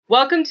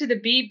Welcome to the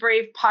Be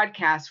Brave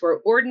podcast, where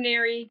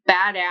ordinary,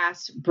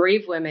 badass,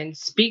 brave women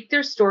speak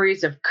their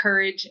stories of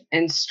courage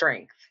and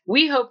strength.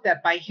 We hope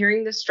that by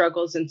hearing the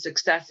struggles and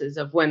successes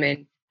of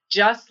women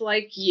just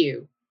like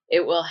you,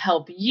 it will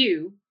help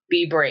you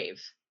be brave.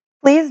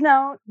 Please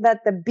note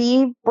that the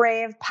Be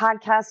Brave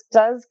podcast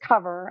does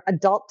cover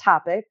adult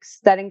topics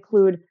that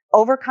include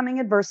overcoming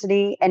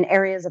adversity in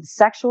areas of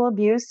sexual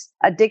abuse,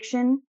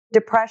 addiction,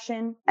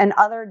 depression, and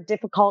other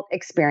difficult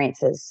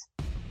experiences.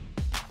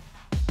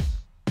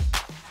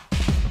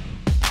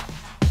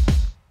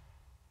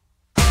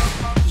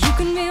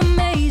 You can be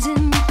amazing,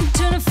 you can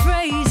turn a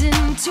phrase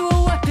into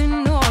a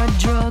weapon or a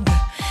drug.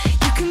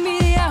 You can be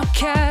the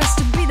outcast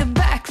or be the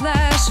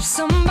backlash of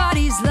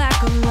somebody's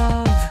lack of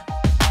love.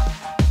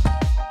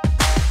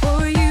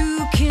 Or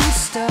you can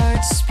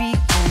start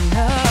speaking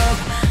up.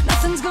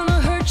 Nothing's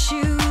gonna hurt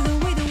you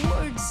the way the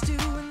words do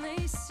when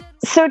they said.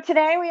 So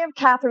today we have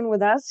Catherine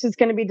with us, who's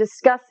going to be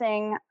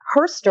discussing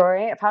her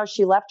story of how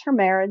she left her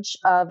marriage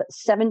of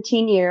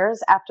 17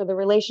 years after the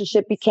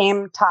relationship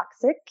became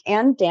toxic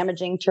and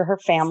damaging to her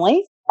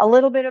family. A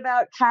little bit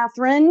about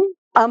Catherine,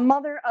 a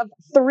mother of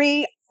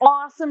 3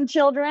 awesome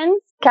children.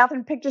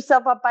 Catherine picked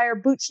herself up by her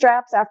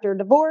bootstraps after a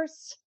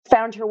divorce,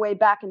 found her way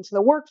back into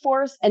the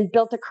workforce, and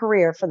built a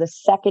career for the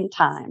second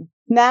time.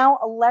 Now,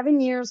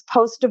 11 years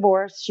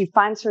post-divorce, she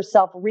finds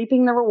herself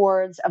reaping the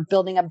rewards of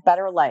building a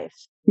better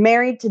life.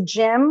 Married to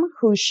Jim,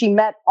 who she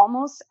met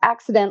almost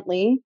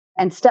accidentally,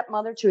 and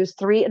stepmother to his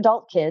 3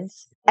 adult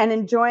kids, and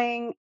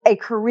enjoying a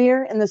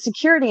career in the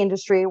security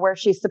industry where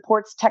she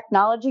supports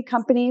technology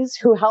companies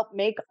who help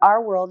make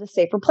our world a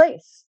safer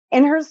place.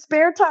 In her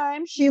spare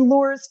time, she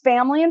lures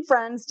family and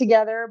friends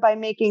together by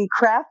making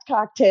craft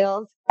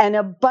cocktails and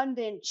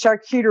abundant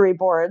charcuterie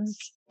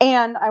boards.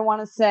 And I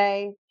want to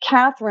say,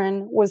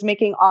 Catherine was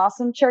making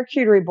awesome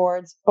charcuterie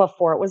boards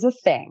before it was a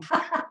thing.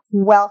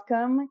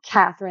 Welcome,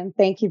 Catherine.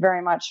 Thank you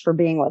very much for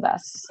being with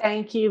us.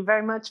 Thank you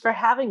very much for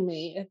having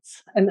me.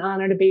 It's an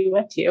honor to be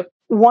with you.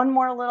 One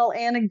more little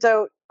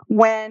anecdote.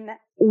 When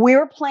we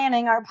were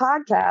planning our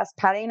podcast,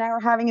 Patty and I were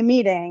having a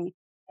meeting,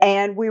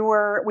 and we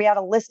had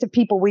a list of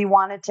people we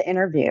wanted to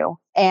interview.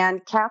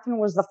 And Catherine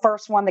was the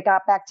first one that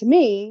got back to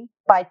me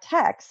by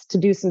text to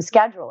do some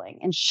scheduling.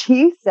 And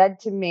she said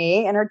to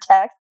me in her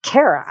text,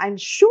 "Kara, I'm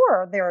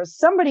sure there is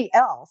somebody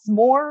else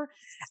more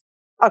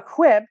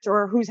equipped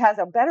or who has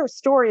a better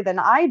story than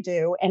I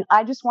do. And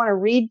I just want to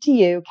read to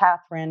you,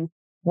 Catherine,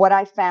 what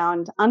I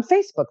found on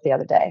Facebook the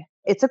other day."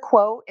 It's a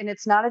quote and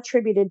it's not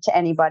attributed to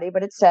anybody,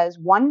 but it says,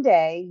 "One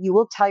day you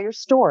will tell your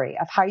story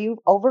of how you've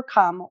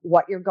overcome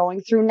what you're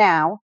going through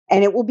now,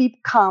 and it will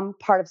become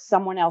part of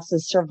someone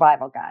else's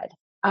survival guide."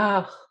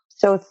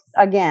 So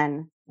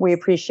again, we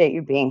appreciate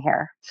you being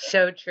here.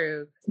 So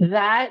true.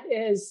 That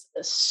is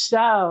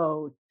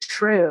so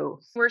true.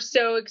 We're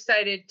so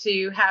excited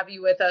to have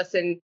you with us,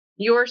 and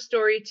your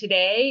story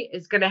today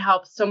is going to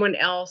help someone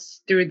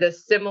else through the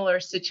similar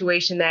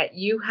situation that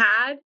you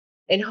had,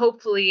 and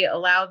hopefully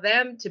allow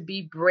them to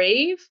be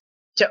brave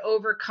to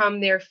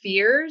overcome their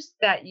fears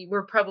that you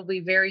were probably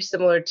very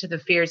similar to the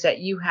fears that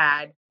you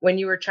had when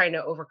you were trying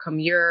to overcome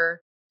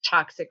your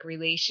toxic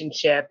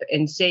relationship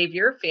and save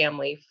your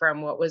family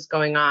from what was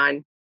going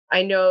on.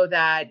 I know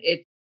that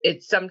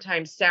it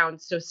sometimes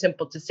sounds so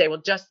simple to say,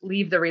 well, just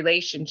leave the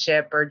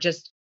relationship or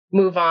just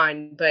move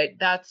on, but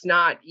that's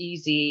not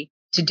easy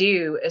to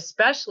do,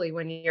 especially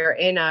when you're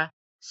in a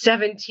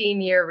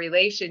 17-year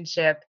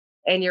relationship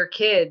and your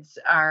kids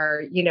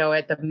are,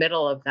 at the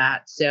middle of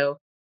that. So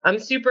I'm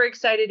super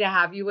excited to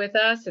have you with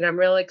us, and I'm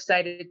really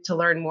excited to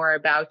learn more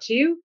about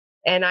you.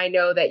 And I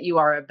know that you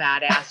are a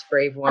badass,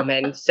 brave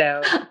woman.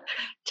 So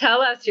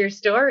tell us your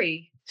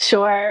story.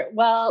 Sure.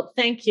 Well,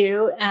 thank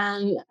you.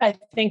 And I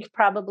think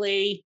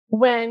probably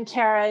when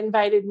Kara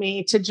invited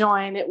me to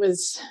join, it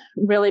was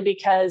really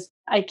because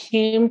I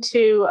came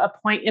to a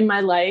point in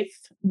my life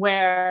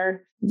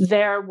where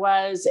there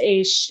was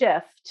a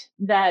shift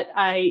that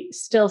I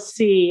still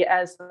see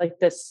as like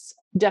this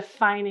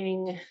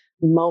defining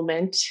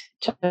moment.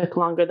 Took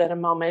longer than a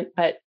moment,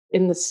 but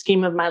in the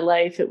scheme of my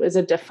life, it was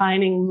a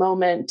defining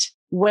moment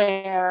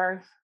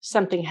where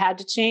something had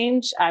to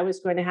change. I was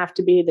going to have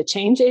to be the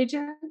change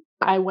agent.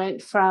 I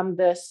went from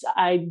this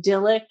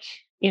idyllic,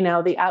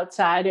 the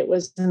outside, it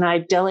was an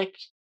idyllic,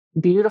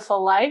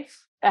 beautiful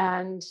life.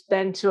 And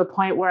then to a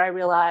point where I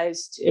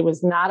realized it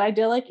was not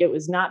idyllic, it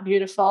was not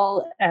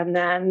beautiful. And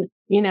then,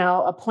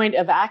 a point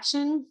of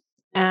action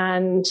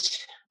and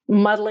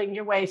muddling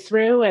your way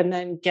through and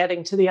then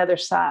getting to the other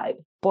side.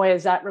 Boy,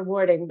 is that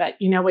rewarding. But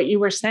what you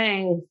were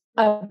saying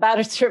about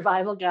a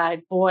survival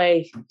guide,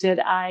 boy, did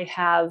I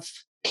have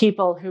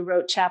people who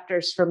wrote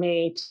chapters for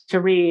me to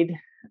read,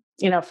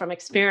 from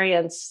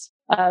experience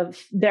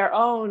of their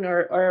own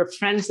or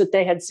friends that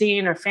they had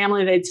seen or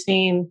family they'd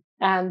seen.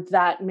 And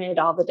that made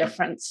all the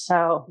difference.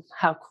 So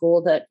how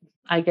cool that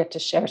I get to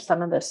share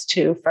some of this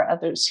too for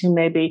others who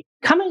may be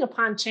coming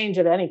upon change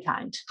of any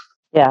kind.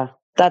 Yeah,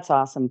 that's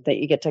awesome that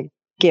you get to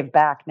give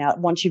back now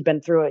once you've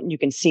been through it and you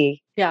can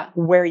see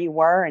where you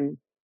were and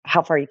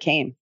how far you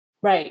came.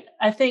 Right.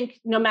 I think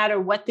no matter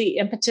what the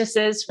impetus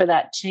is for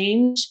that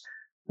change,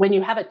 when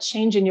you have a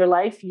change in your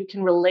life, you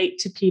can relate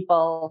to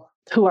people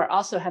who are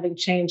also having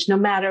change, no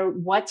matter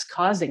what's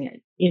causing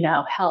it,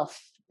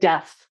 health,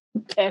 death,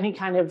 any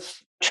kind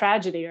of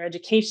tragedy or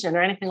education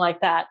or anything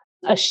like that.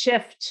 A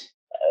shift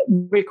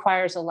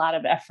requires a lot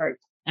of effort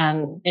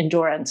and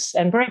endurance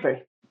and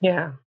bravery.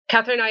 Yeah.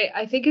 Catherine,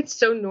 I think it's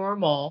so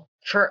normal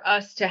for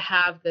us to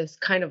have this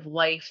kind of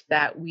life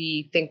that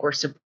we think we're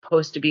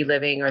supposed to be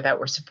living or that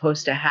we're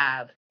supposed to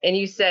have. And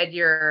you said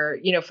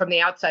from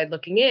the outside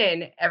looking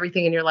in,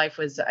 everything in your life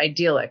was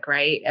idyllic,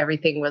 right?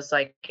 Everything was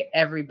like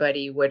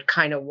everybody would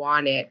kind of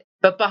want it.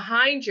 But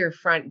behind your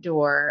front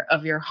door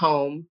of your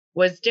home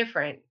was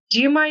different. Do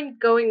you mind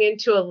going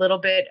into a little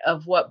bit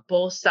of what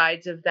both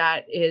sides of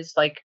that is,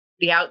 like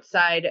the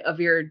outside of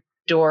your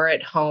door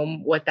at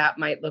home, what that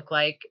might look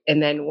like?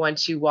 And then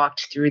once you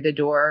walked through the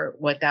door,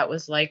 what that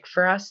was like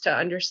for us to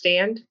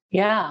understand?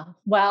 Yeah.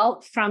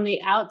 Well, from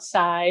the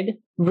outside,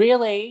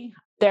 really,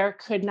 there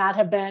could not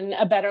have been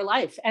a better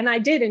life. And I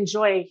did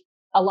enjoy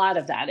a lot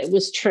of that. It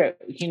was true.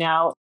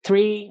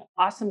 3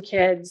 awesome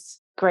kids,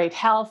 great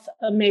health,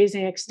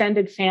 amazing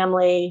extended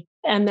family.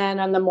 And then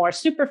on the more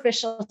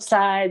superficial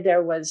side,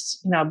 there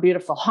was, a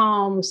beautiful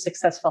home,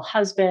 successful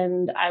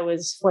husband. I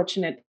was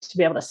fortunate to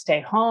be able to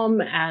stay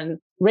home and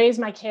raise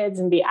my kids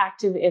and be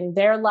active in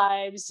their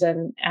lives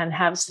and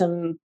have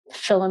some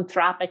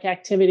philanthropic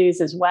activities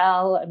as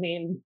well. I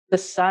mean, the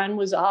sun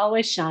was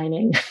always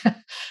shining.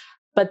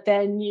 But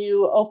then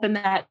you open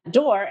that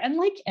door, and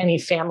like any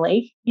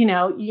family,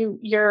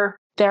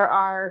 there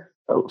are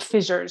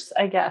fissures,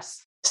 I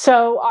guess.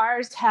 So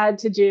ours had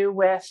to do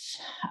with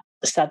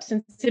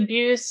substance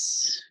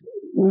abuse,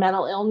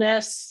 mental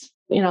illness,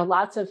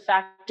 lots of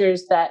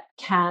factors that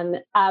can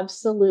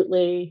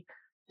absolutely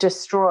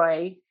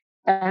destroy.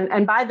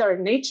 And by their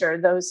nature,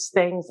 those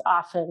things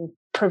often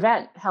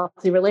prevent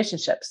healthy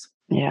relationships.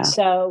 Yeah.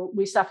 So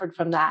we suffered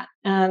from that.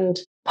 And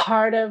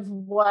part of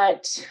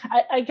what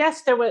I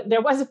guess there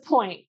was a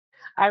point.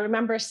 I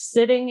remember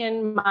sitting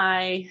in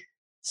my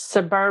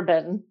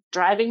Suburban,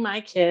 driving my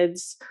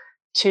kids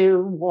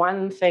to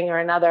one thing or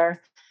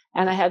another.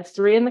 And I had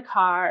 3 in the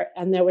car,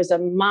 and there was a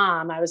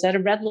mom. I was at a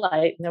red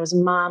light, and there was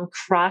a mom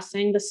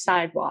crossing the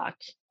sidewalk.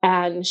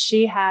 And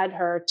she had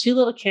her 2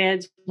 little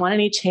kids, one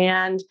in each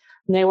hand.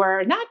 And they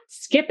were not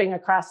skipping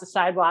across the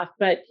sidewalk,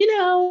 but,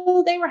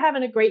 they were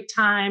having a great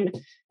time.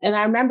 And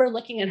I remember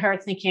looking at her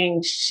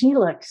thinking, she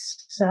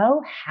looks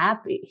so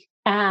happy.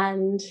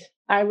 And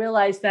I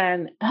realized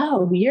then,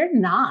 oh, you're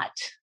not.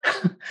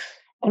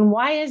 And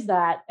why is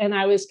that? And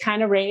I was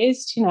kind of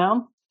raised,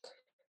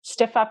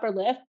 stiff upper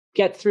lip,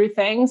 get through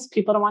things.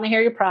 People don't want to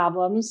hear your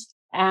problems.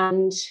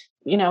 And,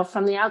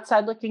 from the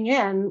outside looking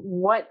in,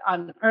 what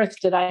on earth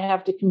did I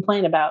have to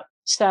complain about?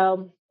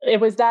 So it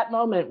was that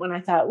moment when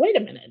I thought, wait a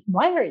minute,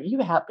 why aren't you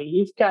happy?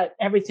 You've got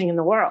everything in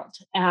the world.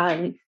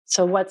 And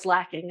so what's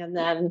lacking? And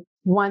then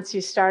once you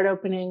start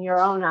opening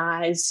your own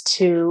eyes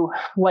to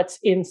what's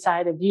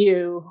inside of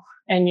you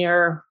and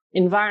your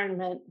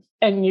environment,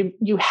 and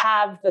you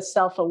have the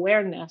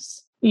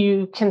self-awareness,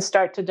 you can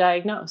start to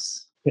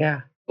diagnose.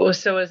 Yeah. Well,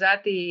 so is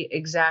that the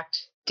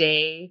exact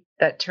day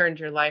that turned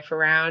your life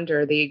around,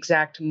 or the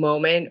exact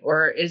moment?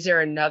 Or is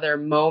there another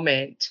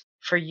moment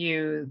for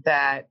you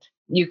that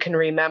you can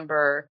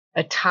remember,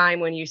 a time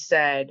when you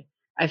said,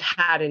 I've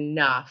had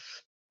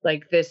enough?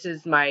 Like, this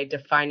is my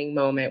defining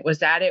moment. Was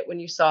that it when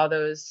you saw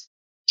those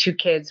 2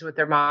 kids with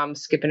their mom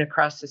skipping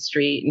across the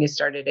street and you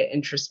started to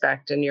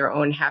introspect in your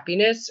own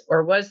happiness?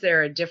 Or was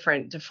there a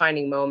different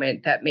defining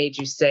moment that made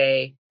you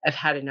say, I've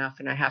had enough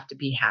and I have to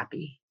be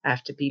happy. I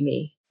have to be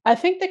me? I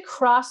think the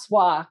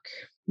crosswalk,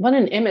 what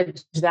an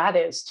image that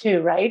is too,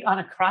 right? On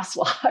a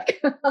crosswalk.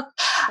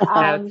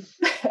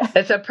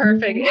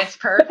 It's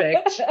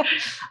perfect.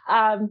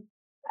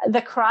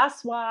 The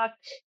crosswalk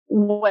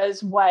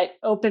was what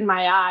opened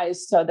my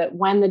eyes so that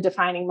when the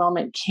defining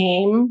moment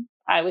came,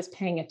 I was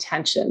paying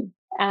attention.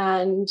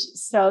 And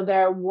so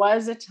there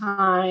was a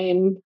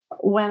time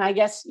when I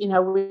guess,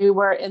 we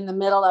were in the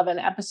middle of an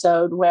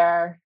episode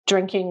where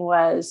drinking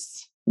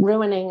was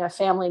ruining a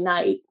family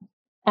night.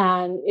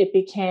 And it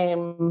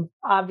became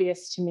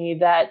obvious to me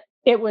that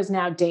it was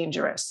now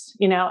dangerous,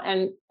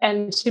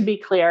 and to be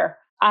clear,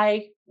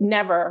 I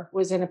never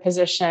was in a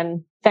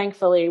position,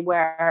 thankfully,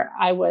 where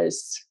I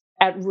was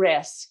at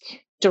risk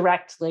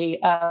directly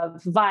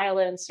of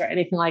violence or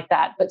anything like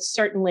that. But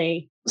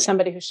certainly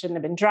somebody who shouldn't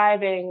have been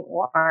driving,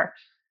 or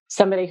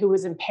somebody who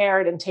was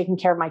impaired and taking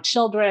care of my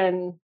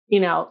children,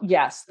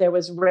 yes, there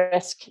was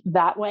risk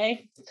that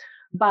way.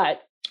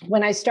 But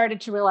when I started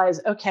to realize,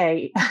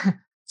 okay,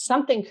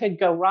 something could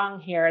go wrong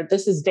here,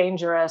 this is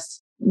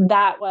dangerous,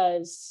 that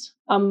was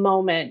a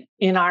moment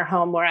in our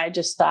home where I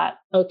just thought,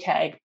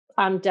 okay,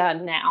 I'm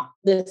done now.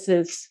 This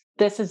is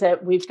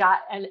it. We've got,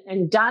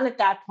 and done at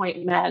that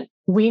point meant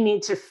we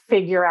need to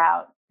figure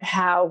out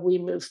how we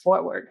move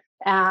forward.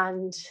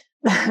 And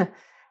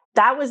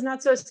that was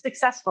not so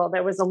successful.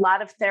 There was a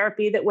lot of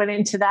therapy that went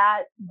into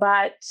that,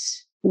 but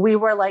we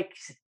were like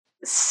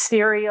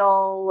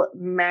serial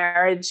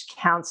marriage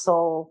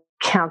counsel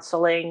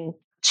counseling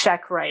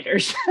check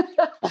writers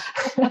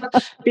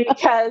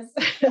because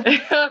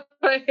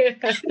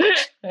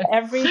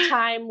every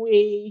time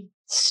we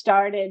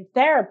started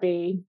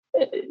therapy,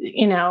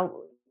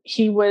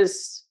 he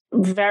was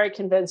very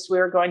convinced we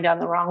were going down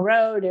the wrong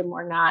road and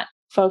we're not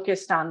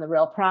focused on the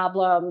real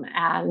problem.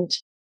 And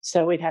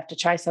so we'd have to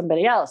try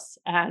somebody else.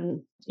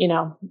 And,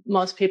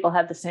 most people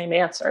had the same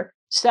answer.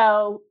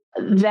 So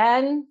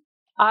then,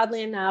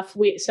 oddly enough,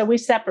 we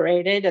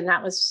separated, and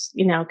that was,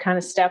 kind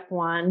of step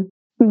one.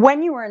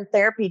 When you were in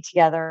therapy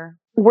together,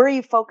 were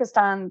you focused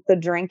on the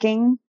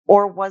drinking,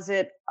 or was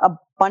it a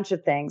bunch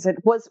of things?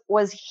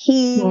 Was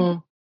he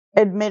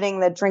admitting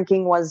that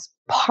drinking was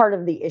part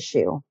of the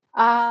issue?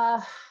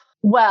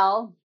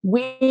 Well,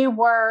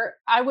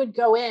 I would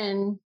go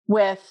in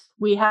with,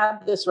 we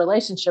have this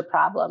relationship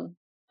problem,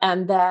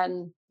 and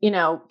then,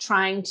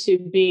 trying to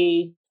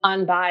be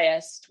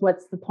unbiased.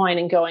 What's the point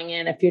in going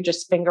in if you're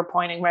just finger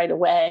pointing right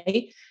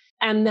away?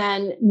 And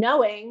then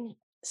knowing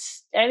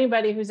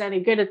anybody who's any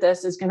good at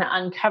this is going to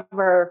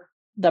uncover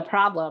the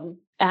problem.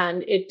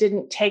 And it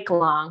didn't take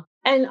long.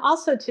 And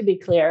also, to be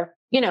clear,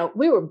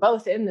 we were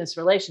both in this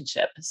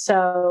relationship.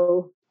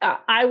 So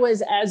I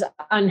was as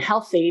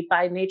unhealthy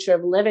by nature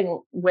of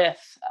living with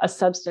a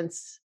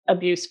substance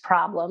abuse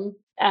problem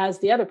as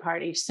the other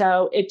party.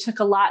 So it took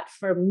a lot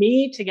for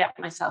me to get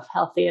myself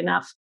healthy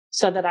enough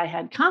so that I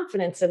had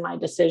confidence in my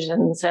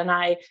decisions and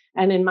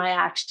in my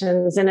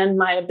actions and in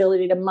my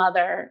ability to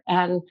mother.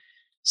 And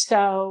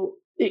so,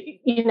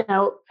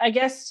 I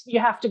guess you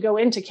have to go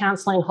into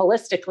counseling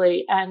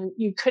holistically, and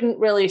you couldn't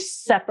really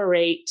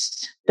separate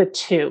the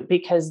two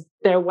because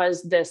there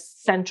was this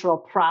central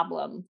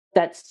problem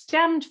that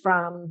stemmed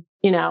from,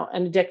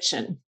 an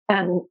addiction,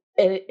 and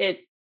it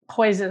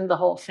poisoned the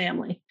whole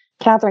family.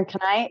 Catherine,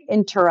 can I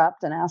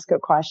interrupt and ask a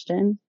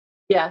question?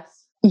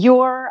 Yes.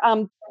 Your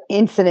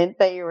incident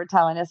that you were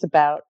telling us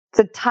about,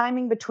 the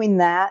timing between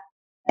that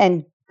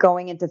and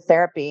going into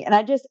therapy. And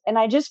I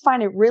just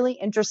find it really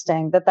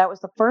interesting that was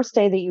the first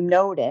day that you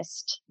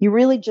noticed. You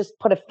really just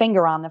put a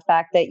finger on the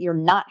fact that you're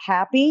not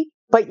happy,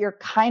 but you're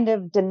kind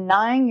of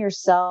denying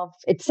yourself.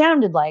 It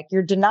sounded like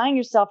you're denying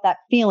yourself that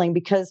feeling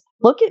because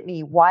look at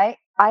me, why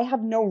I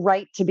have no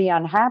right to be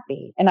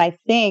unhappy. And I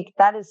think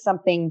that is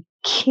something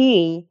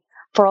key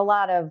for a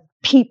lot of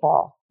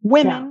people,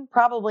 women,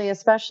 probably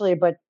especially,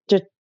 but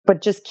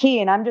just key.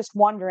 And I'm just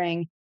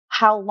wondering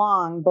how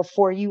long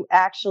before you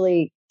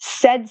actually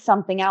said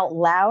something out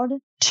loud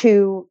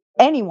to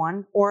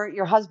anyone or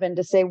your husband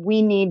to say,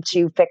 we need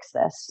to fix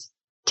this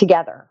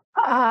together.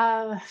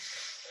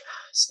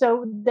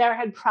 So there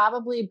had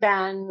probably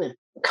been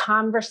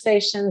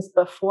conversations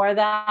before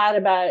that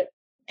about,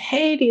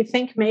 hey, do you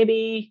think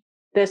maybe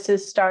this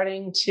is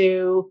starting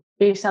to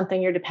be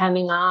something you're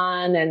depending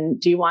on? And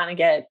do you want to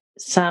get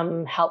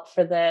some help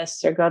for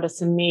this or go to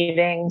some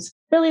meetings?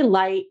 Really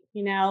light,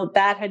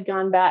 that had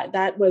gone back.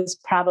 That was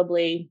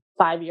probably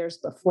 5 years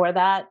before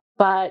that.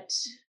 But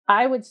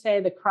I would say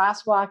the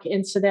crosswalk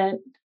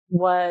incident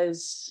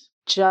was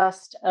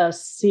just a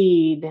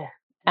seed,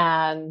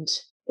 and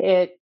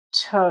it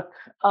took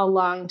a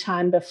long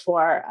time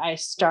before I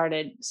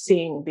started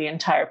seeing the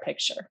entire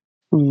picture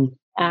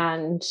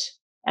and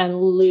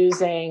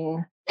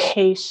losing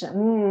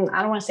patience.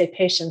 I don't want to say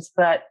patience,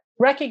 but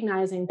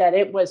recognizing that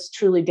it was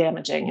truly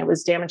damaging. It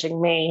was damaging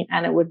me,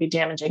 and it would be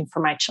damaging for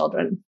my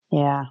children.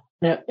 Yeah.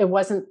 It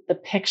wasn't the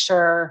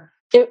picture.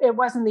 It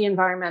wasn't the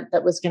environment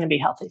that was going to be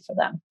healthy for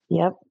them.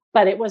 Yep.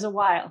 But it was a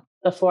while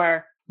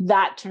before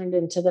that turned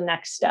into the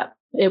next step.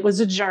 It was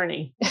a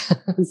journey,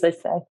 as they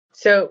say.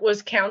 So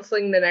was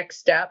counseling the next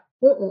step?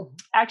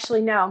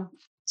 Actually, no.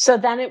 So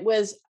then it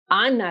was,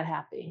 I'm not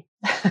happy.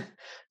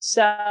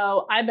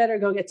 So I better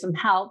go get some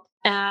help.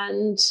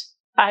 And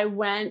I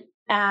went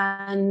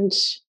and,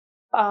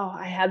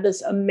 I had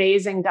this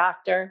amazing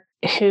doctor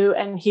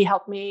and he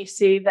helped me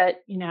see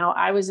that,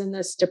 I was in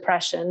this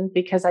depression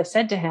because I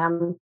said to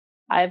him,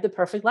 I have the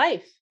perfect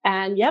life.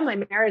 And yeah, my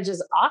marriage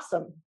is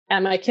awesome.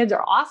 And my kids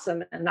are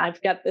awesome. And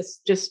I've got this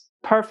just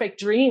perfect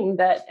dream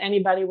that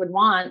anybody would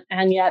want.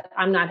 And yet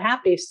I'm not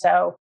happy.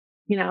 So,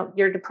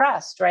 you're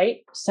depressed,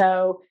 right?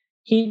 So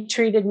he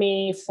treated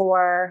me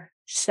for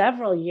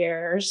several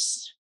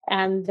years.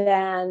 And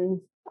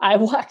then I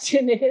walked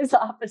into his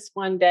office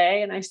one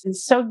day and I said,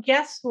 so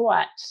guess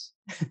what?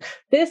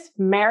 This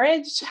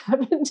marriage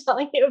I've been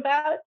telling you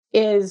about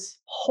is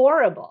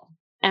horrible.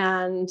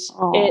 And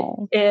it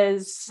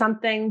is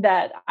something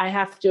that I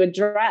have to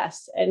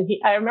address. And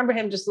I remember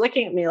him just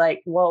looking at me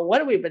like, well, what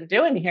have we been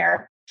doing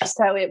here?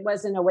 So it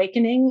was an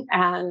awakening.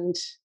 And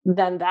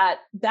then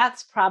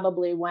that's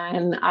probably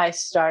when I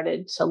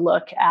started to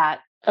look at,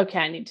 okay,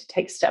 I need to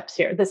take steps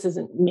here. This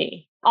isn't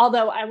me.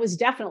 Although I was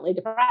definitely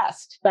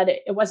depressed, but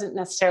it wasn't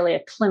necessarily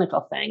a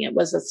clinical thing. It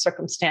was a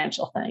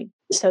circumstantial thing.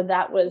 So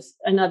that was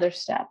another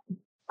step.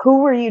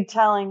 Who were you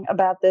telling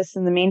about this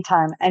in the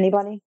meantime?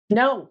 Anybody?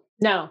 No.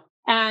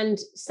 And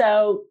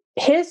so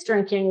his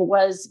drinking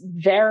was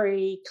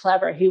very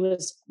clever. He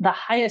was the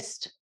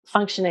highest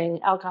functioning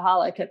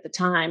alcoholic at the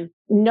time.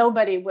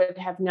 Nobody would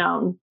have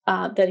known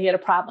that he had a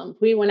problem.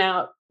 We went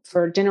out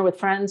for dinner with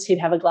friends, he'd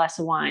have a glass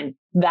of wine.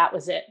 That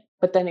was it.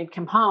 But then he'd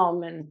come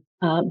home and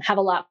have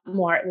a lot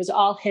more. It was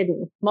all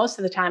hidden. Most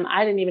of the time,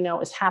 I didn't even know it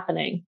was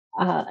happening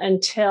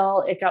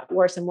until it got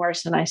worse and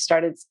worse. And I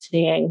started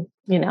seeing,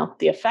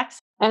 the effects.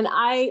 And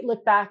I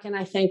look back and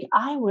I think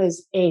I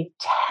was a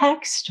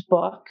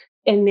textbook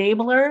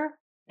enabler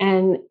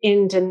and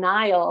in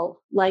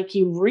denial, like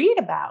you read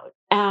about.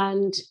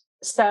 And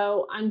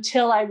so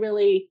until I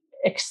really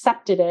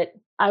accepted it,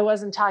 I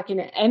wasn't talking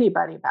to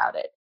anybody about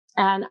it.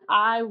 And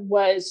I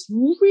was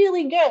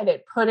really good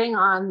at putting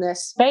on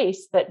this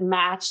face that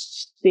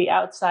matched the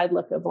outside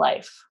look of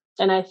life.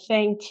 And I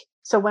think,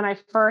 so when I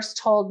first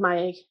told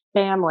my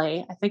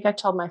family, I think I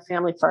told my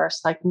family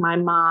first, like my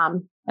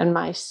mom and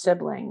my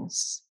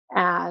siblings,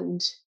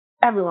 and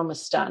everyone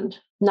was stunned.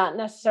 Not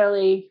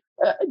necessarily,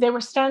 they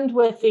were stunned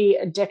with the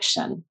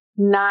addiction,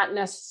 not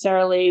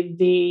necessarily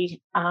the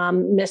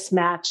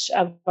mismatch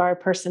of our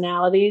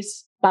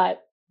personalities,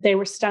 but they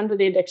were stunned with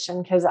the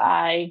addiction because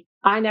I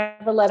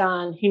never let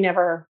on. He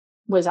never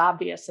was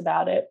obvious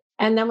about it.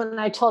 And then when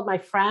I told my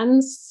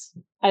friends,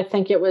 I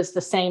think it was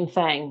the same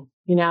thing.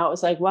 It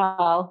was like,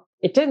 well,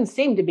 it didn't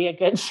seem to be a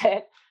good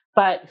fit,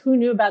 but who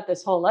knew about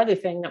this whole other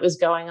thing that was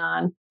going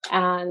on?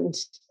 And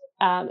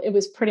it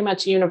was pretty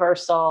much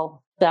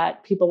universal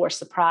that people were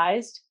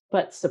surprised,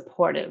 but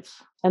supportive.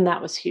 And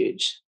that was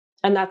huge.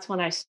 And that's when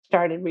I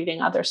started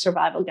reading other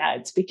survival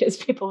guides, because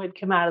people would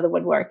come out of the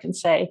woodwork and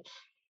say,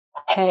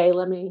 hey,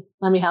 let me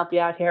help you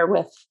out here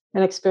with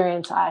an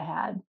experience I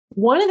had.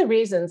 One of the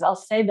reasons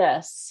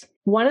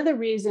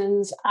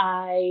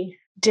I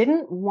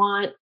didn't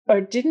want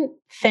or didn't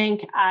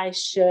think I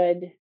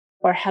should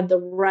or had the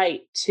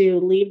right to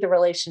leave the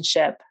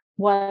relationship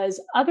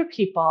was other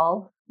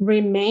people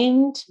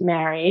remained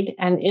married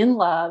and in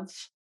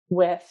love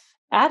with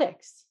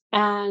addicts.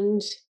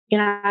 And,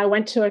 I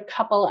went to a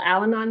couple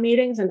Al-Anon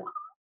meetings and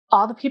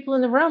all the people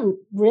in the room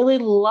really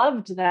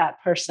loved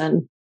that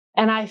person.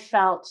 And I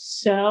felt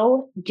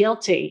so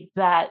guilty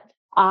that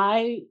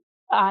I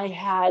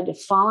had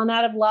fallen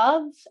out of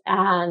love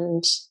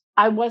and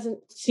I wasn't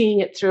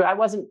seeing it through. I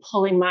wasn't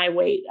pulling my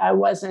weight. I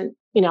wasn't,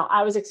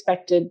 I was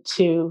expected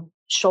to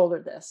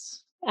shoulder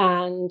this.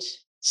 And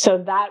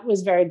so that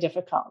was very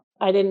difficult.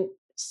 I didn't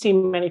see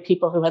many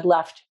people who had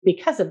left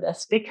because of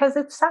this, because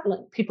it's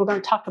silent. People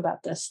don't talk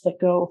about this, that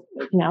go,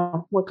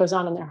 what goes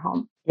on in their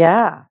home.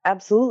 Yeah,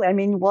 absolutely. I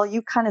mean, well,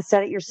 you kind of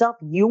said it yourself.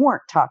 You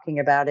weren't talking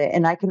about it.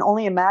 And I can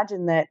only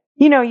imagine that,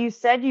 you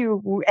said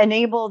you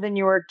enabled and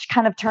you were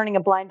kind of turning a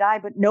blind eye,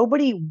 but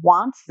nobody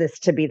wants this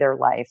to be their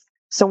life.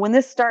 So when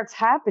this starts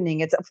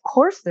happening, it's, of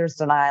course, there's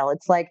denial.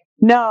 It's like,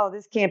 no,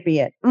 this can't be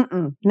it.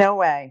 No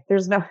way.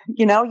 There's no,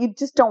 you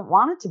just don't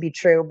want it to be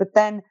true. But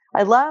then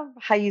I love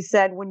how you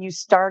said when you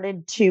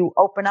started to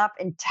open up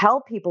and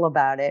tell people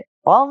about it,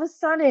 all of a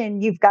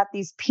sudden you've got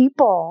these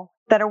people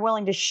that are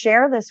willing to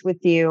share this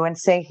with you and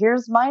say,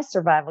 here's my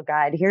survival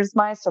guide. Here's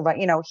my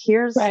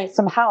here's right.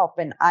 some help.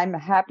 And I'm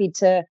happy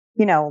to,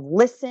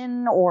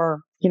 listen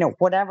or,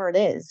 whatever it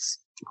is,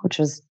 which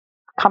is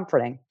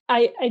comforting.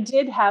 I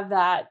did have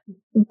that,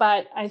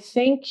 but I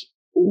think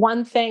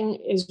one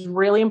thing is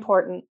really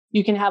important.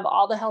 You can have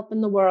all the help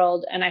in the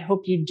world, and I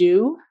hope you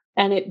do,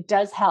 and it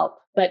does help.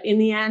 But in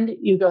the end,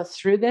 you go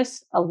through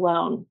this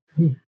alone.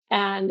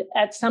 And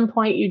at some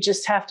point, you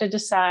just have to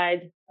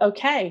decide,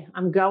 okay,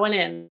 I'm going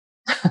in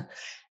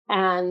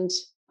and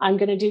I'm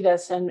going to do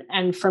this.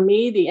 And for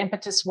me, the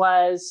impetus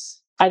was,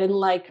 I didn't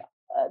like,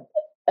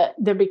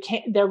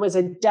 there was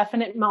a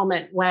definite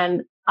moment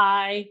when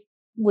I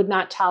would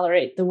not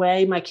tolerate the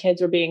way my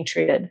kids were being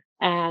treated.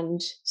 And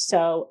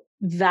so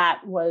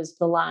that was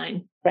the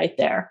line right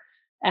there.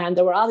 And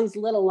there were all these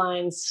little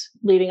lines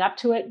leading up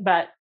to it.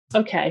 But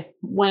okay,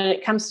 when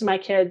it comes to my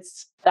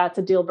kids, that's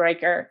a deal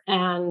breaker.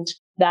 And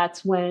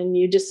that's when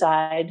you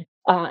decide.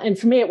 And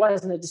for me, it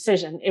wasn't a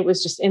decision. It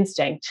was just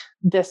instinct.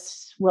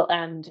 This will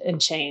end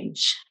and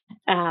change.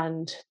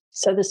 And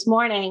so this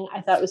morning,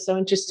 I thought it was so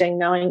interesting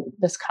knowing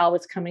this call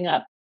was coming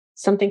up.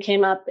 Something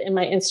came up in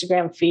my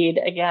Instagram feed.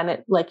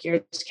 Again, like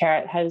yours,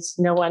 Carrot, has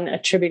no one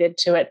attributed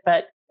to it,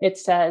 but it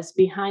says,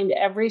 behind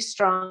every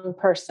strong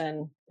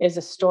person is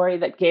a story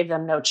that gave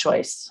them no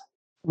choice.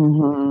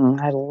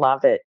 I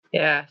love it.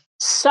 Yeah.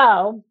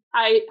 So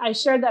I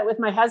shared that with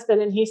my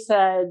husband and he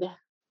said,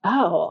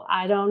 oh,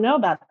 I don't know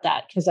about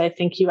that because I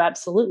think you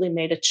absolutely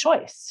made a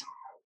choice.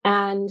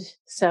 And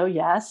so,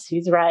 yes,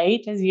 he's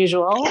right, as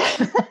usual.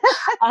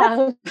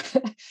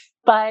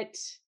 But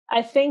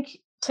I think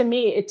to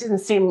me, it didn't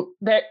seem,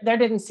 there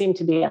didn't seem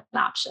to be an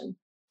option.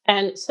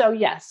 And so,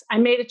 yes, I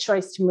made a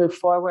choice to move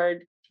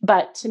forward.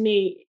 But to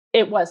me,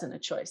 it wasn't a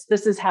choice.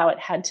 This is how it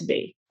had to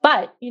be.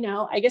 But,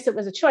 I guess it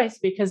was a choice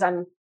because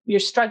you're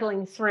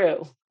struggling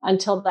through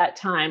until that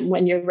time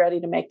when you're ready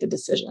to make the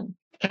decision.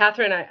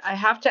 Catherine, I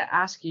have to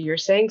ask you, you're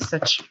saying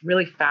such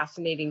really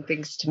fascinating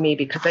things to me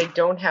because I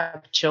don't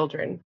have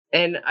children.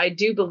 And I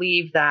do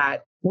believe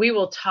that we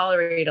will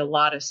tolerate a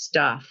lot of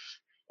stuff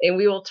and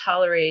we will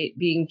tolerate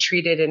being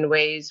treated in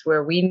ways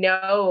where we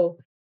know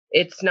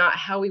it's not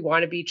how we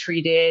want to be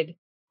treated,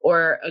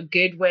 or a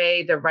good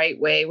way, the right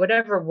way,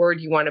 whatever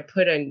word you want to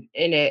put in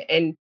it.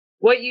 And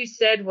what you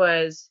said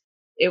was,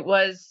 it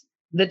was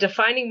the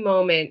defining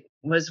moment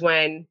was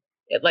when,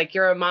 like,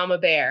 you're a mama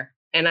bear,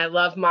 and I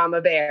love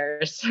mama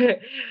bears.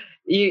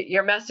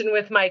 You're messing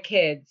with my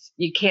kids.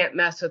 You can't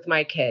mess with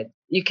my kids.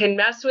 You can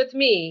mess with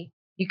me.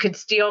 You could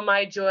steal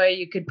my joy.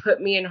 You could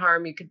put me in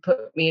harm. You could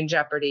put me in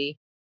jeopardy,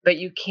 but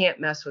you can't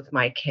mess with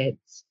my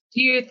kids.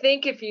 Do you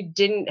think if you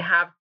didn't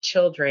have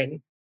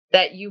children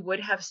that you would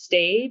have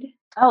stayed?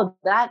 Oh,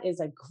 that is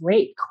a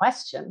great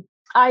question.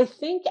 I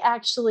think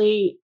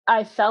actually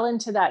I fell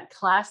into that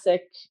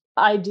classic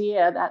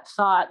idea, that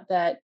thought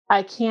that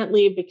I can't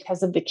leave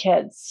because of the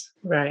kids.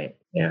 Right.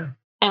 Yeah.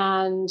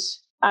 And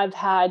I've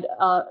had,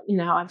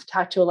 I've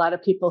talked to a lot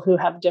of people who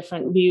have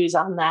different views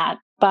on that.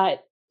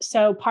 But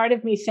so part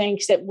of me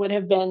thinks it would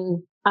have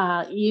been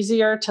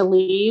easier to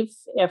leave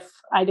if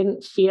I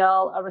didn't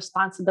feel a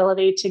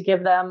responsibility to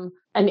give them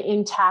an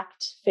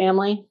intact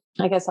family.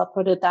 I guess I'll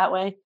put it that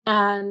way.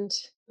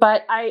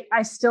 But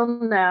I still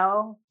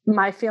know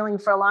my feeling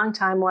for a long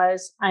time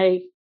was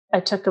I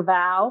took a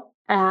vow,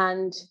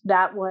 and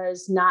that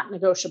was not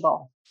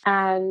negotiable.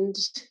 And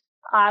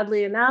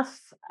oddly enough,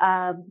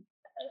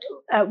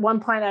 at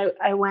one point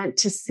I went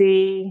to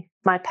see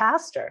my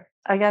pastor.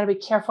 I got to be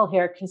careful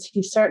here because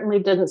he certainly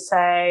didn't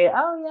say,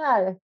 "Oh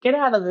yeah, get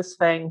out of this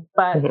thing."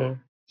 But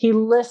he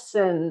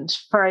listened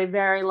for a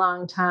very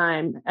long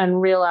time and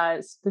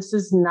realized this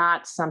is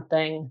not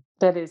something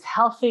that is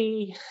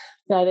healthy,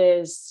 that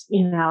is,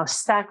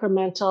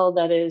 sacramental,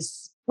 that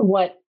is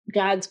what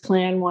God's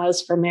plan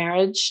was for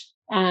marriage.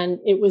 And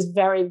it was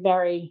very,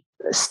 very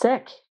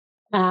sick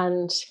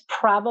and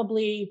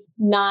probably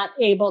not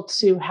able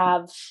to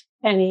have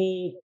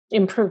any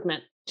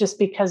improvement just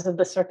because of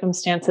the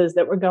circumstances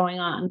that were going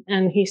on.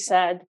 And he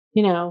said,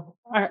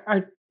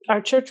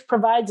 our church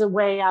provides a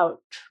way out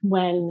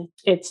when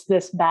it's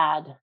this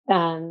bad.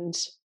 And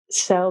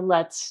so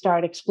let's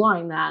start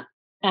exploring that.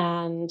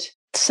 And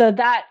so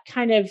that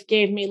kind of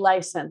gave me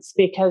license,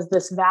 because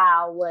this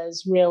vow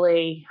was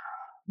really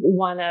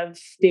one of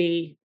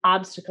the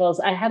obstacles.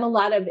 I had a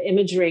lot of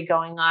imagery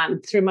going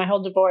on through my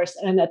whole divorce.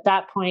 And at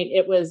that point,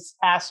 it was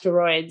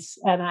asteroids.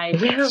 And I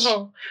this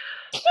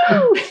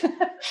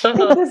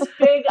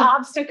big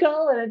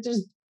obstacle, and it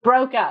just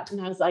broke up. And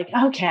I was like,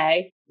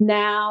 okay,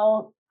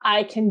 now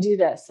I can do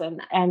this.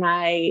 And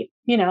I,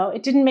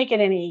 it didn't make it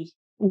any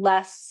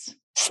less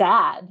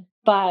sad,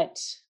 but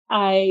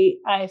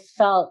I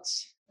felt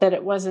that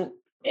it wasn't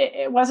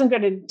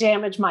going to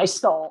damage my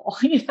soul,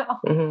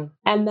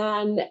 And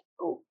then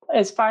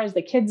as far as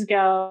the kids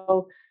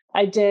go,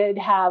 I did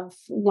have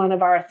one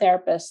of our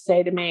therapists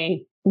say to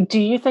me, "Do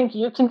you think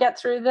you can get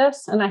through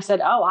this?" And I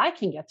said, "Oh, I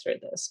can get through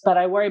this, but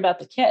I worry about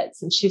the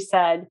kids." And she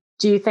said,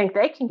 "Do you think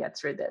they can get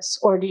through this?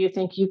 Or do you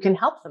think you can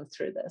help them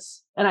through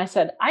this?" And I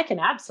said, "I can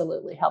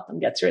absolutely help them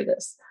get through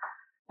this."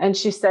 And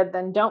she said,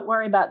 "Then don't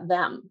worry about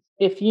them.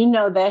 If you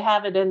know they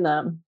have it in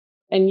them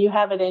and you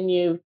have it in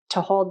you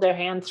to hold their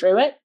hand through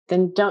it,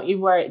 then don't you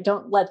worry.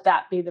 Don't let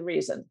that be the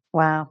reason."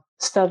 Wow.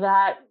 So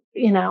that,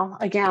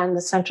 again,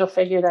 the central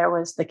figure there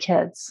was the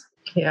kids.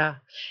 Yeah.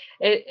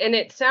 And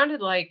it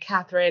sounded like,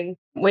 Catherine,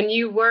 when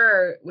you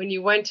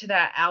went to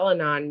that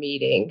Al-Anon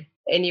meeting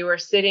and you were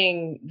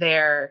sitting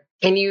there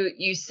and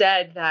you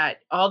said that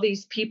all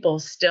these people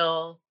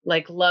still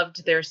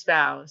loved their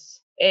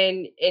spouse,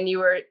 and you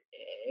were,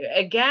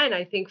 again,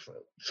 I think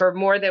for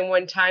more than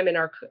one time in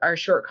our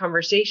short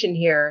conversation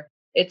here,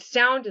 it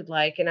sounded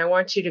like, and I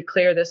want you to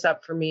clear this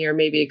up for me or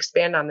maybe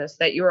expand on this,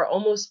 that you were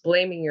almost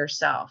blaming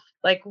yourself.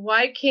 Like,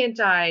 why can't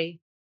I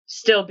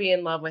still be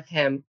in love with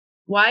him?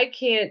 Why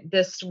can't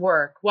this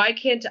work? Why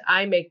can't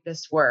I make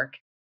this work?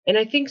 And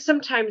I think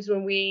sometimes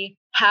when we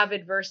have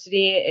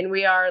adversity and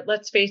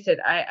let's face it,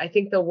 I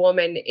think the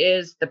woman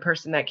is the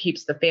person that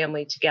keeps the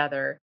family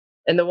together.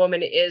 And the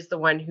woman is the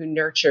one who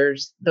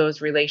nurtures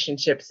those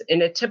relationships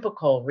in a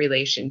typical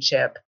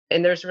relationship.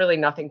 And there's really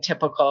nothing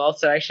typical,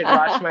 so I should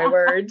watch my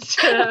words.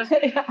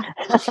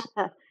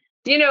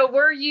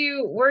 Were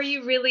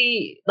you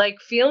really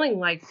feeling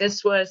like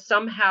this was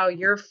somehow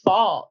your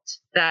fault,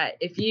 that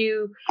if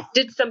you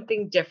did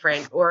something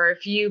different, or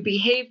if you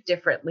behaved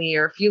differently,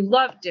 or if you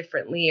loved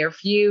differently, or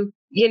if you,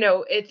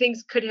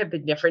 things could have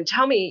been different?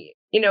 Tell me,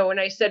 when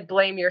I said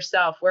blame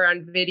yourself, we're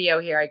on video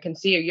here. I can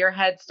see your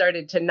head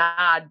started to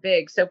nod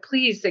big. So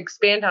please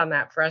expand on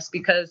that for us,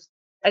 because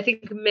I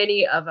think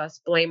many of us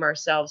blame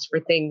ourselves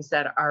for things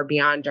that are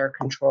beyond our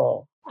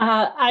control.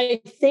 I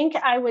think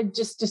I would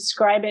just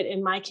describe it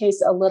in my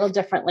case a little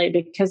differently,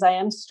 because I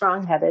am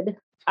strong-headed.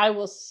 I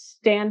will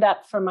stand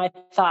up for my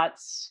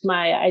thoughts,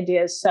 my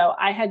ideas. So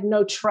I had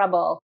no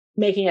trouble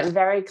making it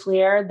very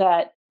clear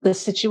that the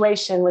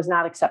situation was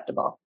not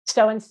acceptable.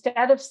 So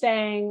instead of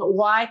saying,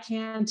 why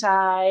can't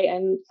I?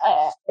 And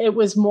it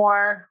was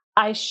more,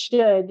 I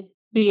should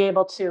be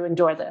able to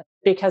endure this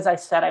because I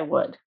said I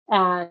would.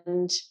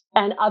 And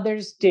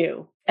others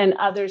do, and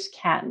others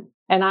can.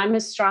 And I'm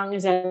as strong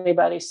as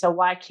anybody. So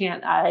why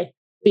can't I?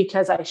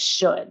 Because I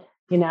should.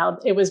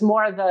 It was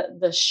more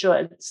the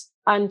shoulds,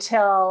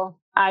 until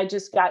I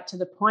just got to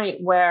the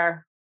point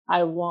where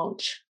I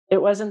won't.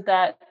 It wasn't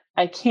that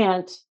I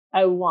can't,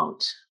 I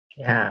won't.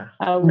 Yeah.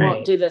 I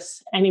won't do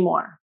this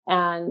anymore.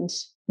 And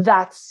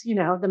that's,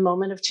 the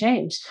moment of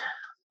change.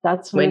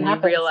 That's when When it you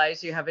happens.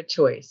 realize you have a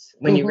choice,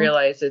 when you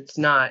realize it's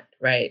not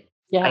right.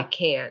 Yeah. I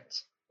can't,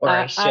 or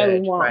I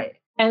should. won't. Right.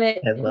 And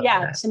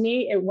that. to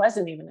me, it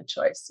wasn't even a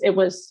choice. It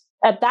was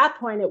at that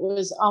point, it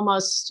was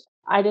almost,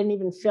 I didn't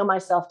even feel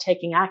myself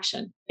taking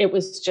action. It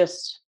was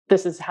just,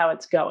 this is how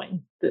it's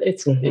going.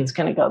 It's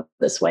going to go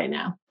this way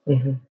now.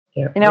 Mm-hmm.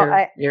 Yeah.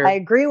 I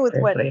agree with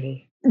what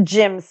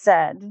Jim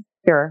said,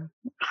 your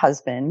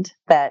husband,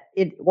 that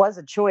it was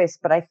a choice,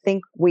 but I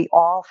think we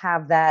all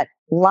have that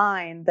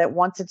line that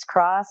once it's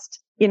crossed,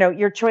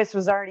 your choice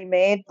was already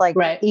made like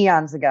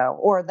eons ago,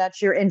 or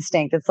that's your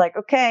instinct. It's like,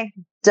 okay,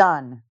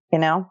 done,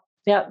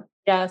 Yep.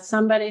 Yeah.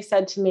 Somebody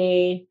said to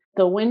me,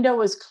 the window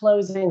was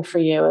closing for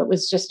you. It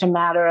was just a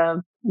matter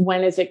of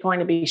when is it going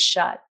to be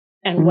shut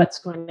and what's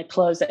going to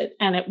close it.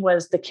 And it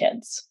was the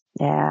kids.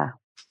 Yeah.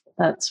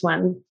 That's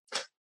when,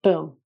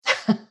 boom,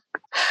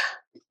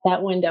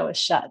 that window is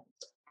shut.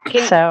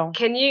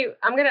 Can you,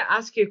 I'm going to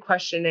ask you a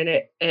question,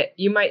 and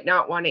you might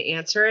not want to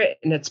answer it,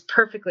 and it's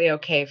perfectly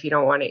okay if you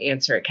don't want to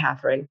answer it,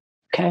 Catherine.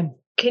 Okay.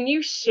 Can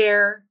you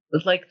share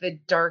like the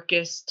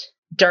darkest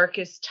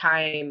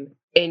time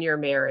in your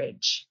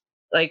marriage?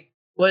 Like,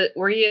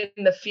 were you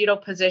in the fetal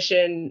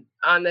position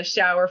on the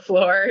shower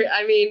floor?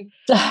 I mean,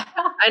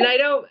 and I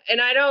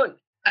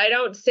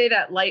don't say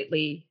that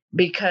lightly,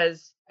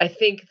 because I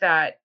think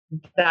that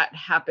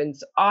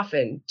happens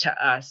often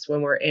to us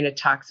when we're in a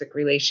toxic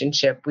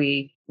relationship.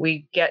 We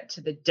get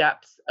to the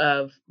depths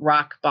of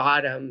rock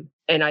bottom,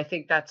 and I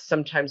think that's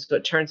sometimes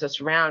what turns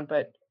us around.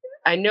 But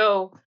I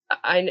know,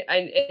 and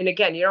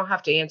again, you don't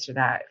have to answer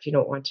that if you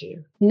don't want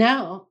to.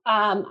 No,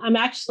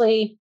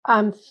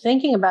 I'm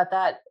thinking about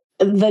that.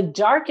 The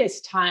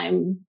darkest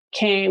time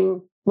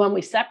came when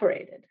we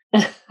separated.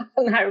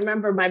 And I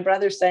remember my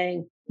brother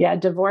saying, yeah,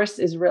 divorce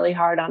is really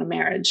hard on a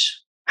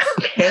marriage.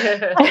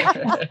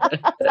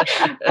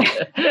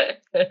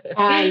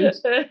 And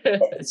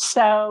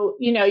so,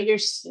 your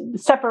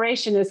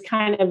separation is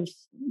kind of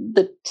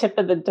the tip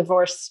of the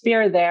divorce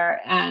spear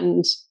there.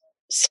 And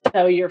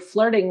so you're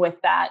flirting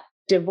with that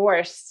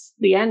divorce,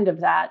 the end of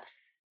that.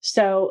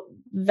 So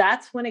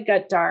that's when it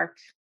got dark.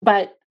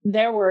 But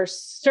there were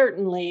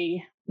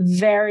certainly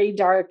very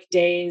dark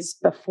days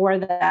before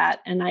that.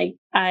 And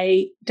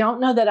I don't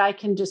know that I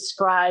can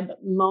describe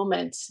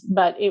moments,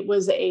 but it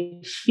was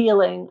a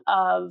feeling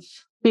of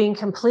being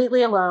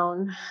completely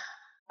alone,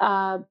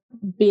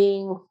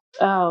 being,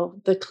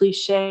 the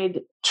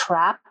cliched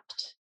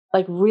trapped,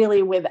 like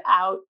really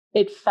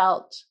it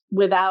felt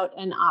without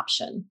an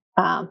option,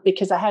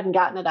 because I hadn't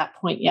gotten to that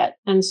point yet.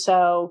 And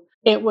so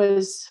it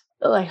was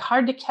like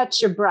hard to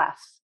catch your breath.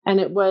 And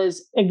it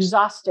was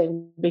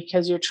exhausting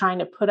because you're trying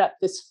to put up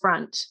this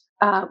front,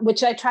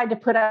 which I tried to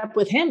put up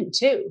with him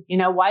too.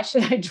 Why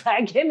should I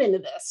drag him into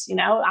this?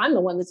 I'm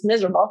the one that's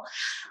miserable.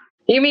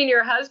 You mean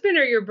your husband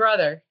or your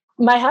brother?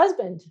 My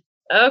husband.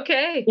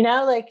 Okay.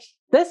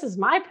 This is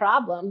my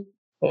problem.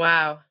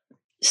 Wow.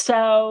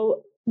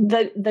 So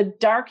the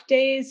dark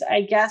days,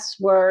 I guess,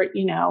 were,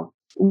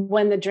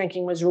 when the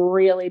drinking was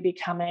really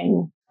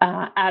becoming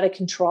out of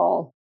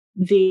control,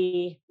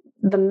 the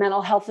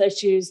mental health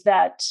issues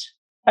that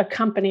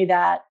accompany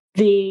that,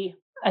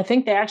 I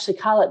think they actually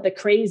call it the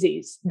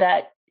crazies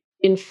that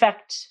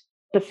infect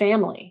the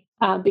family,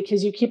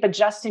 because you keep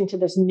adjusting to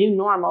this new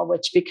normal,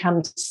 which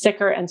becomes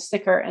sicker and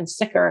sicker and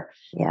sicker.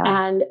 Yeah.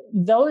 And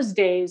those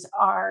days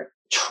are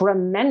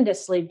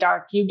tremendously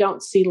dark. You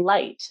don't see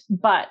light,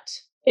 but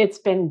it's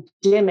been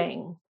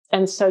dimming.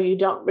 And so you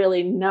don't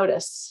really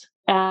notice,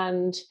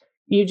 and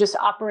you just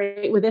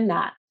operate within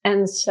that.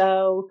 And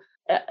so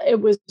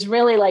it was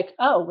really like,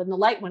 when the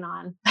light went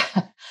on,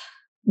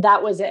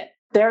 that was it.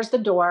 There's the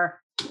door.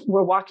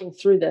 We're walking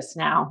through this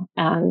now.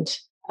 And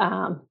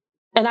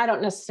I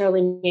don't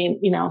necessarily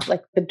mean,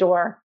 like the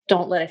door,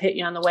 don't let it hit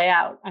you on the way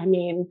out. I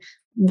mean,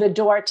 the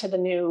door to the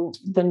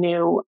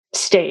new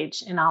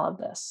stage in all of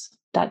this,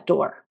 that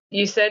door.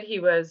 You said he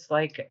was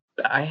like,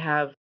 I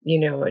have,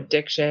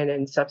 addiction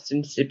and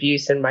substance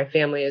abuse in my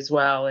family as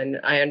well. And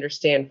I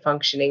understand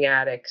functioning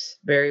addicts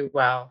very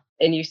well.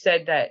 And you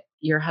said that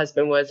your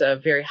husband was a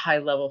very high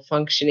level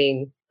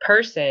functioning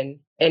person,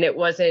 and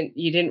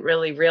you didn't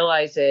really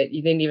realize it.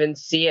 You didn't even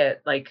see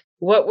it. Like,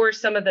 what were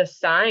some of the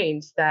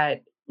signs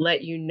that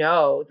let you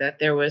know that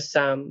there was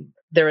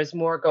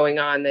more going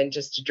on than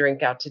just a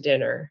drink out to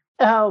dinner?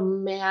 Oh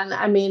man.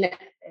 I mean,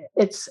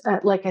 it's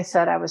like I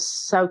said, I was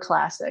so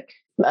classic,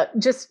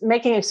 just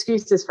making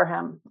excuses for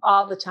him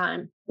all the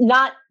time,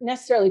 not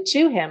necessarily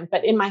to him,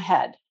 but in my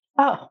head.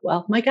 Oh,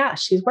 well, my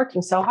gosh, he's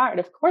working so hard.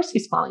 Of course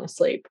he's falling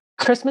asleep.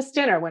 Christmas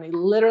dinner when he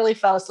literally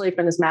fell asleep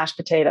in his mashed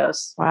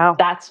potatoes. Wow.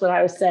 That's what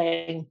I was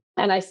saying.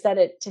 And I said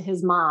it to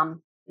his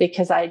mom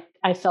because I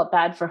felt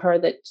bad for her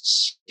that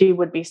she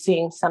would be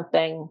seeing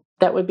something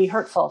that would be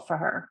hurtful for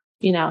her,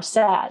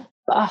 sad.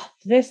 Oh,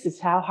 this is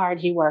how hard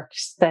he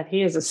works, that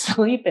he is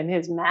asleep in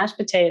his mashed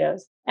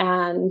potatoes.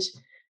 And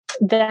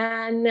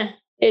then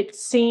it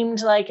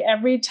seemed like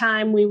every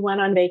time we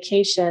went on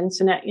vacation,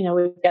 so now,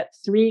 we've got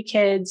 3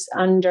 kids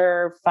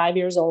under 5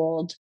 years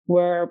old.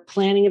 We're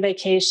planning a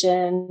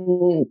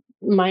vacation,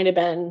 might have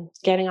been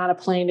getting on a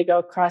plane to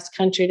go cross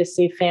country to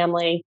see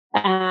family.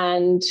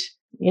 And,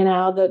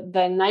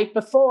 the night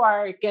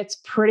before it gets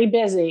pretty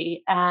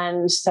busy.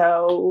 And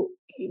so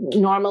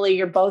normally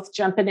you're both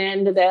jumping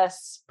into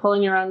this,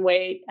 pulling your own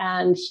weight,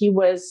 and he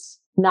was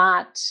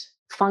not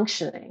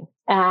functioning.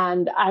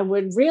 And I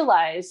would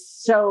realize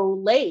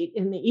so late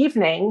in the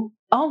evening,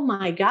 oh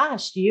my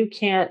gosh, you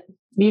can't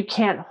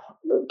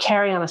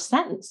carry on a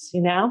sentence,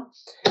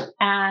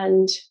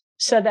 And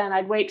so then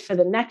I'd wait for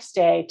the next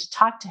day to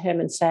talk to him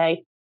and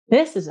say,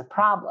 this is a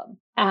problem.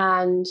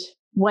 And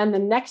when the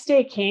next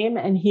day came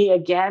and he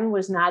again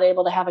was not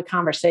able to have a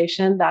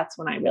conversation, that's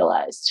when I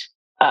realized,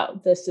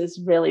 oh, this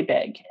is really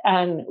big.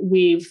 And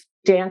we've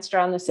danced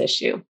around this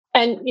issue.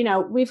 And,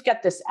 we've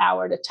got this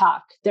hour to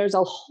talk. There's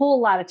a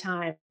whole lot of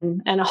time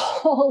and a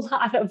whole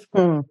lot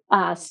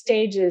of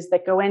stages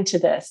that go into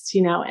this,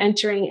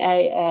 entering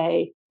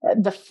AA,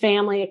 the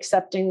family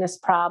accepting this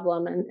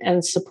problem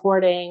and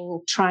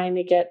supporting, trying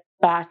to get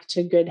back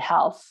to good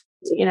health,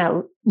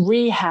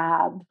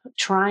 rehab,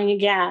 trying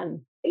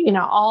again,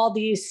 all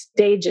these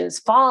stages,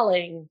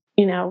 falling,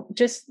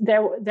 just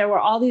there were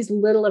all these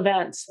little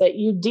events that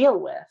you deal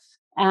with.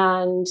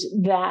 And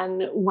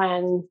then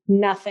when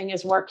nothing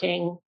is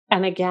working,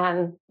 and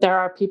again, there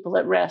are people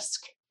at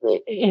risk.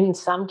 In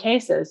some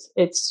cases,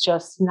 it's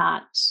just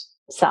not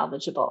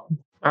salvageable.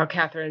 Oh,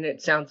 Catherine,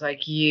 it sounds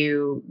like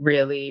you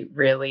really,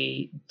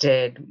 really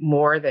did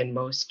more than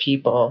most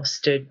people,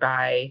 stood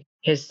by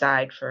his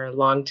side for a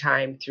long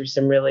time through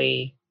some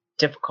really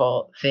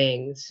difficult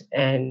things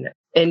and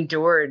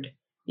endured,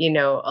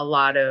 a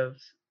lot of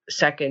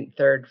second,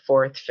 third,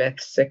 fourth,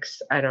 fifth,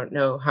 sixth, I don't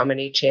know how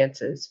many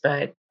chances,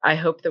 but I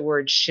hope the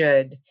word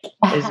should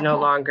is no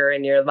longer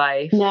in your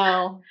life.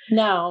 No,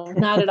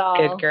 not at all.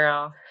 Good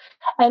girl.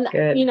 And,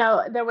 Good.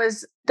 there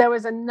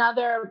was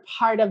another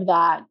part of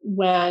that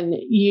when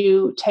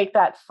you take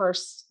that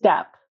first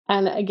step.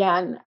 And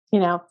again,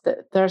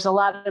 there's a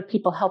lot of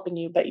people helping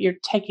you, but you're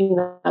taking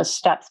those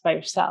steps by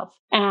yourself.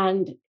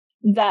 And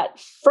that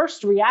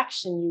first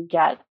reaction you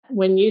get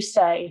when you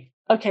say,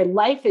 okay,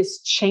 life is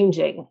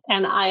changing.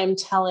 And I am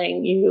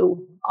telling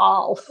you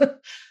all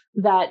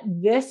that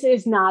this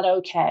is not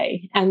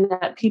okay and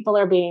that people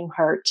are being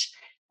hurt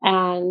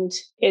and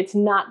it's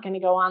not going to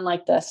go on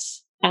like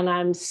this. And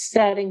I'm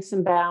setting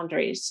some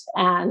boundaries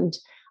and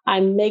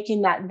I'm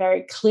making that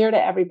very clear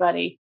to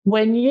everybody.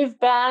 When you've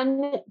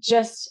been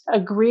just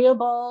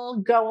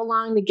agreeable, go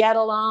along to get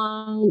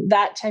along,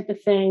 that type of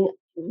thing,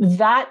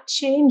 that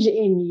change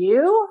in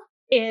you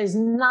is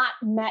not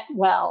met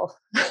well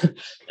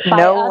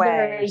by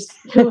others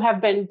who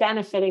have been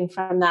benefiting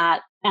from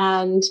that.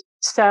 And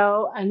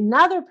so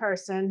another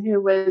person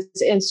who was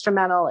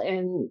instrumental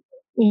in,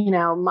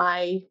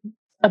 my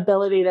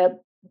ability to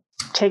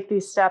take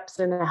these steps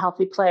in a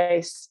healthy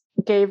place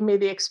gave me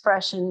the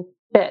expression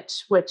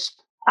bitch, which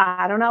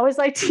I don't always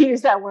like to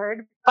use that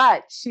word,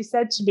 but she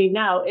said to me,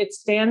 no, it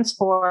stands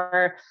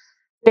for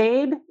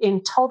babe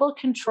in total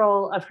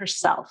control of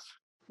herself.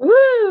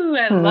 Woo,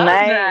 I love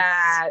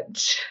that.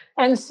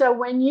 And so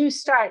when you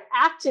start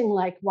acting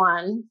like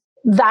one,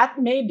 that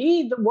may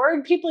be the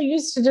word people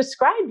use to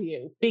describe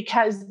you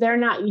because they're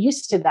not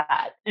used to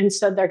that. And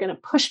so they're going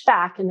to push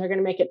back and they're going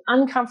to make it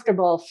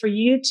uncomfortable for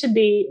you to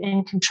be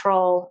in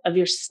control of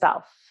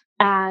yourself.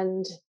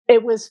 And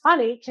it was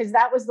funny because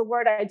that was the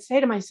word I'd say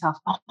to myself,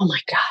 oh my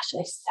gosh,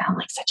 I sound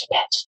like such a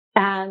bitch.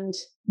 And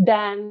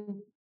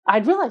then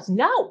I'd realize,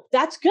 no,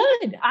 that's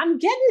good. I'm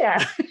getting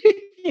there.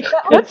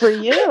 Good for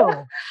you.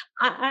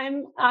 They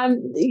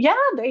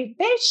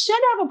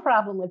should have a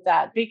problem with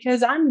that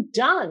because I'm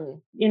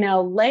done,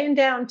 laying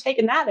down,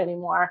 taking that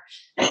anymore.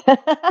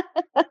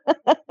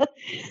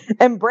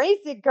 Embrace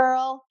it,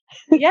 girl.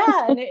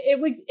 Yeah. And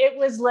it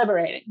was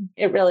liberating.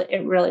 It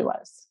really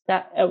was.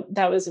 That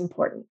was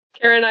important.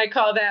 Karen and I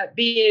call that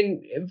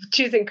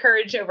choosing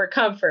courage over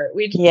comfort.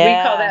 We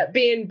call that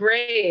being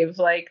brave.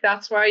 Like,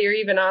 that's why you're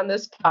even on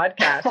this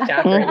podcast,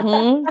 Catherine.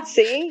 Mm-hmm.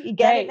 See, you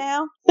get it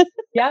now?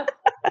 Yep.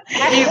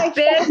 You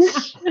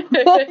bitch.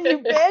 You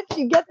bitch.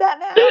 You get that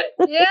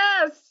now?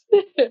 Yes.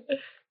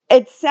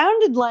 It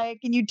sounded like,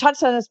 and you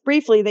touched on this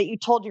briefly, that you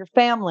told your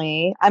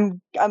family.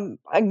 I'm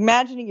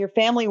imagining your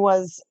family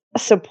was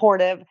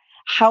supportive.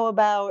 How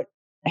about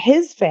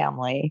his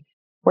family?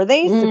 Were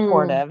they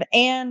supportive?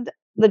 And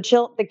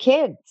the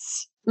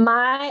kids?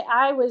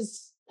 I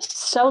was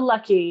so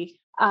lucky.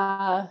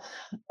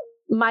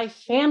 My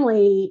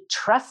family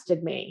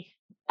trusted me.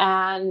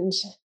 And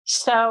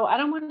so I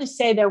don't want to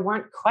say there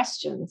weren't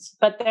questions,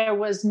 but there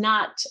was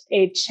not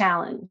a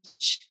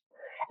challenge.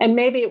 And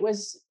maybe it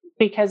was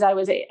because I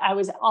was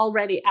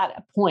already at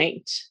a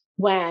point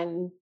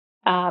when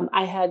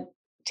I had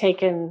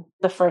taken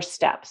the first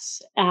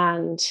steps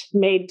and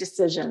made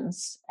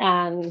decisions.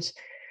 And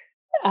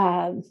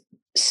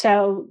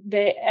so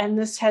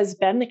this has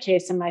been the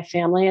case in my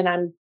family, and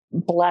I'm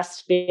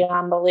blessed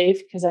beyond belief,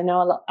 because I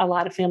know a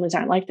lot of families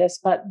aren't like this,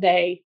 but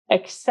they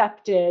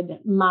accepted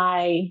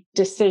my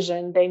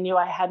decision. They knew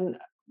I hadn't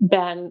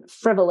been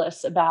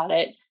frivolous about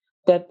it,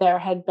 that there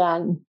had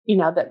been,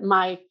 that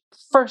my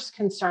first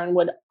concern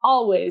would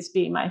always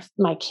be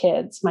my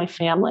kids, my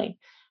family.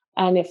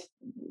 And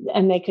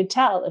they could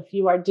tell, if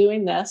you are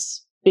doing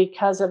this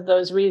because of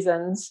those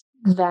reasons,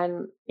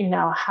 then,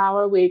 how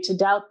are we to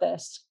doubt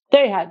this?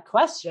 They had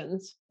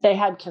questions, they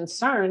had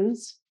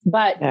concerns,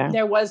 but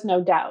there was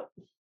no doubt.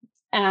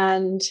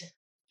 And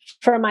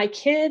for my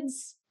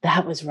kids,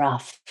 that was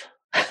rough.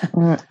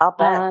 I'll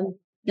bet.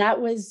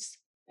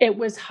 It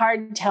was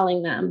hard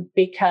telling them,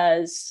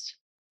 because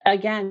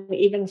again,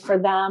 even for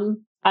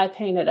them, I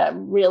painted a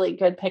really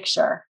good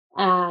picture,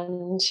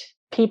 and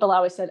people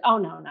always said, oh,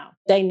 no,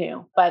 they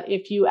knew. But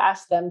if you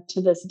ask them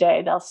to this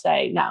day, they'll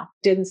say, no,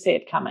 didn't see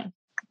it coming.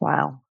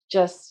 Wow.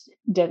 Just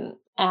didn't.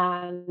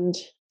 And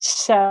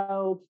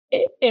so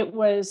it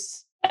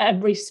was a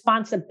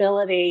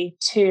responsibility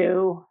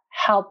to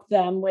help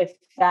them with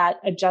that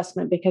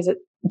adjustment, because it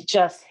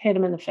just hit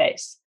them in the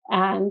face.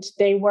 And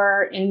they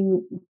were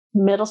in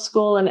middle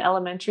school and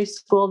elementary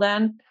school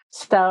then.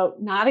 So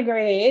not a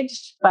great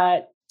age,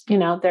 but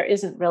there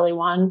isn't really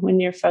one when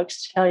your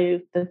folks tell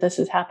you that this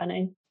is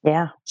happening.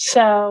 Yeah.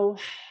 So,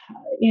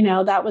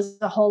 that was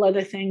a whole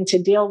other thing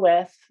to deal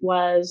with,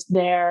 was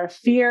their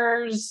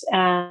fears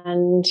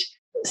and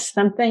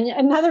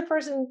another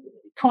person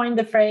coined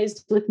the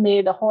phrase with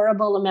me, the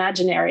horrible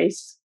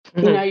imaginaries.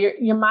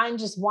 Mm-hmm. Your mind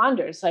just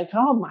wanders like,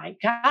 oh my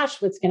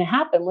gosh, what's going to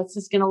happen? What's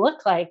this going to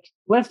look like?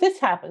 What if this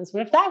happens?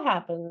 What if that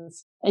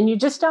happens? And you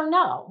just don't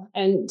know.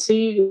 And so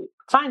you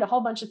find a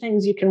whole bunch of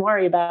things you can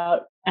worry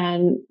about.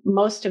 And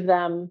most of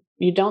them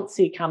you don't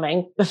see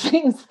coming, the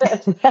things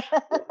that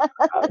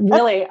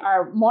really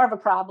are more of a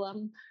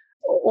problem,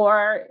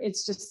 or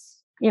it's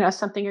just,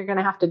 something you're going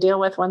to have to deal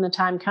with when the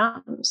time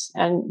comes.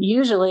 And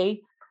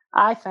usually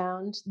I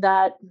found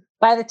that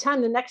by the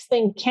time the next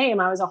thing came,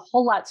 I was a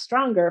whole lot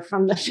stronger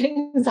from the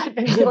things I've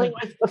been dealing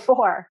with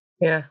before.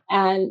 Yeah.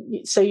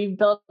 And so you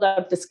build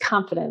up this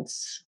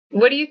confidence.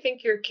 What do you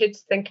think your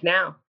kids think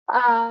now?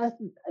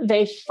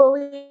 They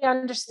fully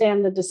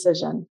understand the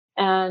decision,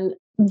 and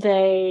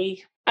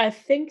I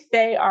think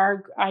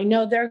I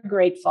know they're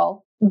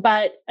grateful,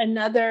 but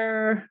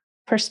another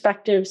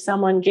perspective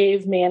someone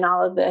gave me in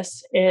all of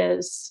this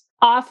is,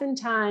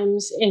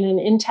 oftentimes in an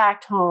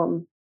intact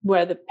home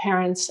where the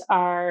parents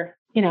are,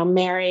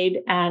 married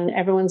and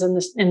everyone's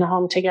in the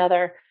home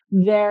together,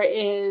 there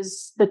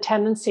is the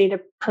tendency to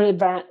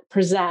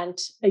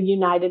present a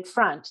united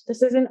front.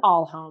 This isn't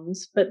all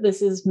homes, but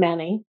this is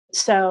many.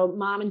 So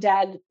mom and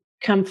dad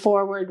come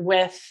forward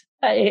with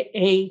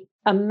a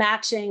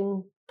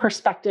matching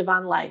perspective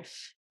on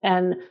life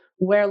and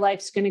where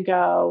life's going to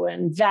go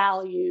and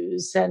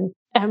values. And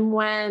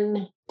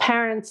when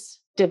parents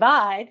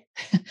divide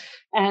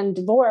and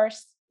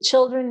divorce,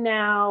 children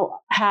now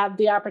have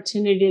the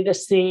opportunity to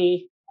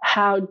see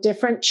how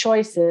different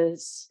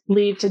choices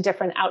lead to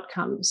different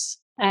outcomes.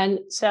 And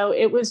so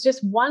it was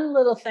just one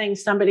little thing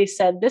somebody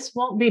said, this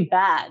won't be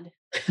bad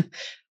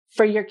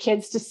for your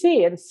kids to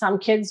see. And some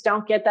kids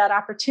don't get that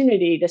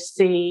opportunity to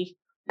see.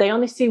 They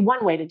only see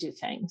one way to do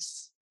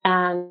things.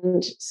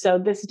 And so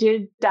this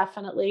did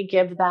definitely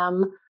give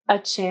them a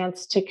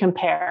chance to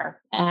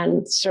compare.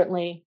 And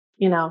certainly,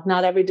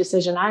 not every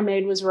decision I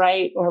made was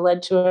right or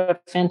led to a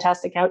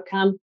fantastic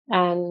outcome.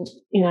 And,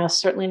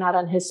 certainly not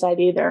on his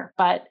side either.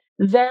 But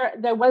there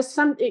was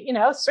some,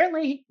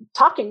 certainly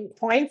talking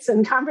points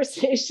and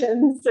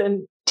conversations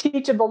and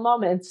teachable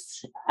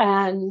moments.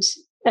 And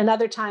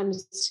other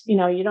times,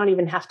 you don't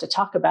even have to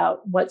talk about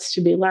what's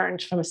to be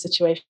learned from a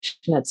situation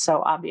that's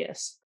so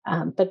obvious.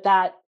 But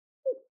that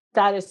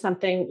is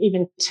something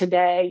even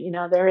today,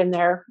 they're in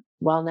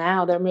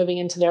now they're moving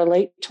into their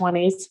late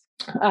 20s.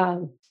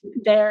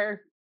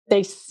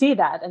 They see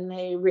that and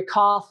they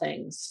recall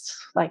things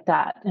like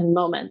that in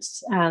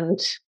moments. And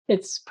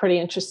it's pretty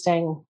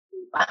interesting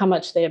how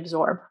much they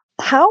absorb.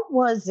 How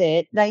was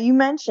it? Now, you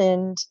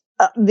mentioned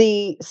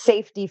the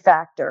safety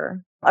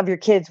factor of your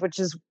kids, which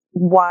is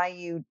why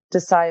you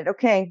decided,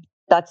 okay,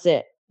 that's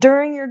it.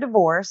 During your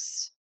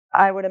divorce,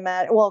 I would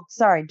imagine,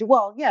 during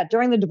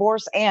the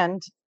divorce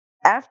and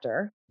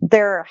after,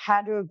 there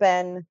had to have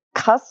been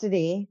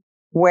custody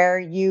where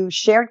you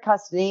shared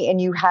custody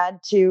and you had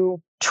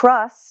to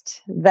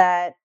trust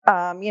that,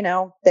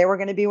 they were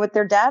going to be with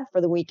their dad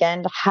for the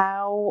weekend.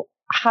 How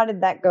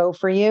did that go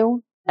for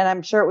you? And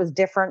I'm sure it was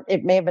different.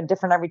 It may have been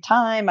different every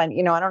time. And,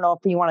 I don't know if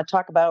you want to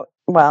talk about,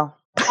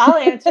 I'll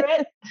answer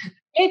it.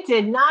 It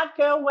did not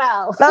go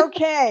well.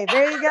 Okay,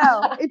 there you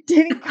go. It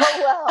didn't go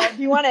well.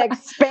 Do you want to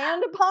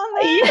expand upon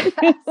that?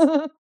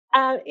 Yes.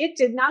 It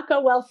did not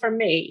go well for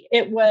me.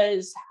 It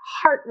was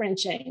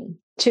heart-wrenching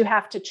to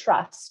have to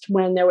trust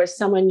when there was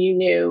someone you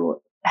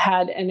knew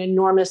had an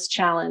enormous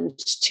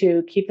challenge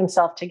to keep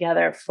himself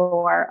together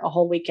for a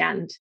whole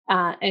weekend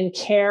and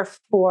care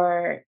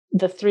for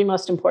the three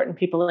most important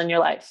people in your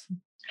life.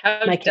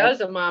 How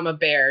does a mama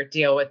bear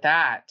deal with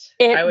that?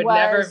 I would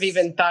never have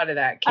even thought of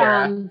that,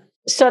 Kara.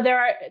 So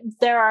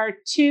there are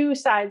two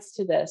sides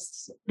to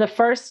this. The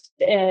first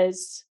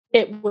is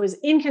it was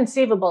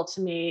inconceivable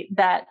to me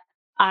that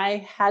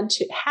I had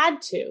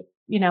to,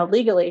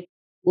 legally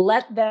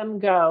let them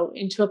go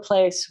into a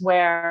place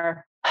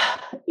where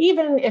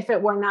even if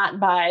it were not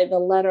by the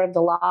letter of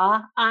the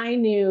law, I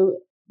knew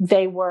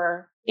they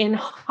were in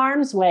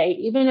harm's way,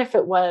 even if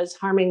it was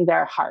harming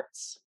their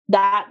hearts.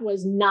 That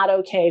was not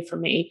okay for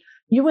me.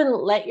 You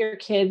wouldn't let your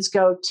kids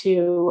go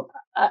to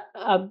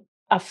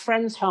a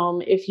friend's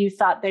home if you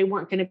thought they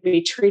weren't going to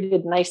be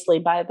treated nicely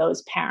by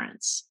those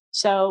parents.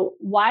 So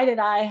why did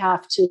I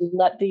have to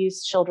let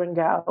these children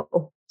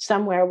go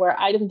somewhere where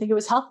I didn't think it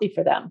was healthy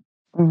for them?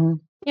 Mm-hmm.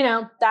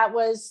 That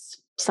was,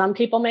 some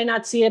people may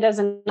not see it as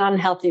an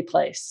unhealthy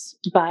place,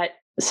 but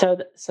so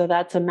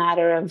that's a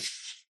matter of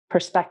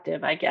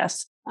perspective, I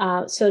guess.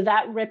 So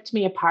that ripped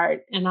me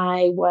apart, and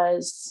I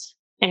was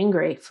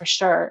angry for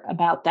sure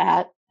about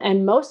that.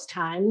 And most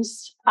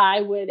times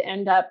I would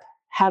end up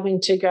having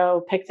to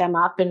go pick them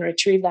up and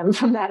retrieve them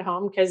from that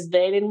home because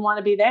they didn't want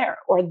to be there,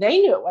 or they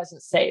knew it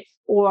wasn't safe,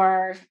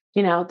 or,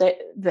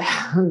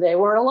 they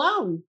were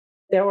alone.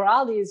 There were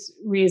all these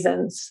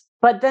reasons.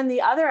 But then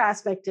the other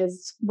aspect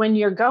is when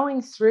you're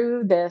going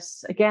through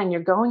this, again,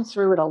 you're going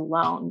through it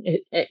alone.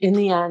 In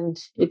the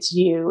end, it's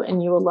you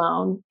and you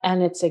alone,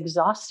 and it's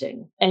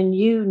exhausting. And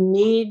you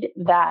need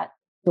that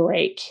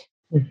break,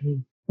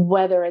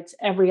 whether it's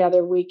every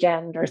other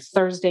weekend or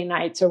Thursday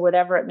nights or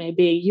whatever it may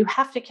be. You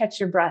have to catch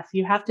your breath.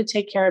 You have to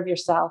take care of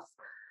yourself.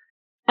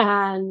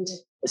 And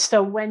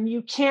so when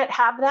you can't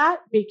have that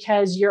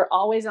because you're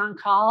always on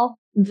call,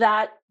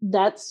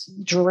 that's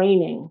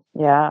draining.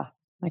 Yeah,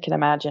 I can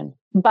imagine.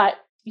 But,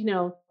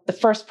 the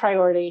first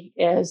priority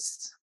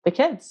is the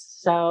kids.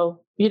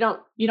 So you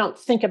don't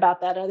think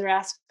about that other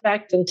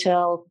aspect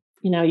until,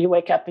 you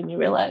wake up and you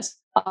realize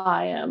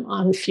I am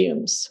on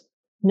fumes,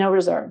 no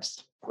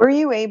reserves. Were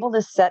you able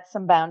to set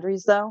some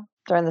boundaries though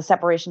during the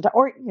separation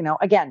or,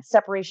 again,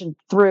 separation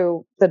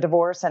through the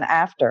divorce and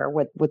after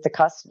with the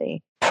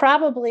custody?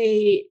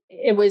 Probably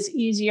it was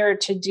easier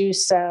to do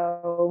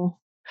so.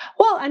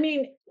 Well, I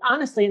mean,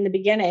 honestly, in the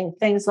beginning,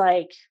 things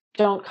like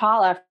don't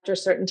call after a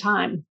certain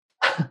time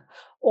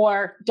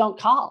or don't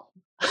call.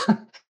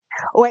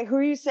 Wait, who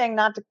are you saying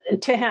not to?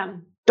 To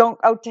him. To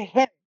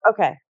him.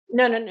 Okay.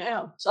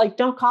 No. It's like,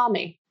 don't call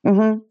me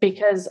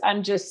because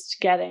I'm just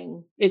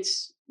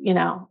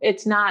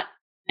it's not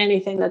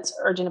anything that's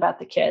urgent about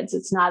the kids.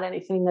 It's not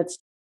anything that's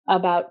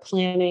about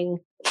planning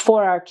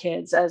for our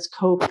kids as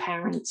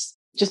co-parents.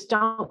 Just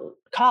don't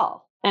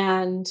call.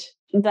 And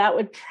that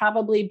would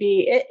probably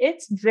be,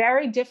 it's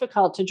very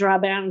difficult to draw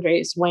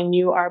boundaries when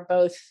you are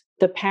both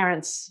the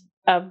parents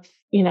of,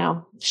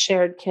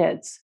 shared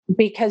kids,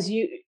 because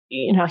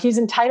he's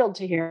entitled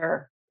to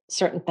hear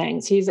certain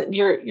things.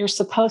 You're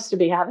supposed to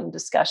be having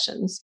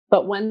discussions,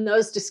 but when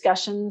those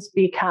discussions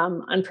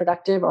become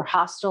unproductive or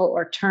hostile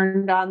or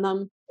turned on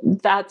them,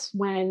 that's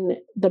when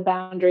the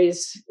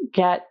boundaries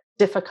get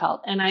difficult.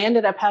 And I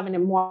ended up having to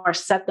more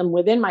set them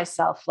within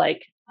myself.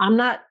 Like, I'm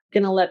not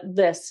going to let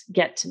this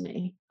get to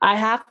me. I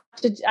have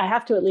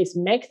to at least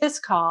make this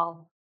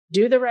call,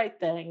 do the right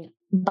thing,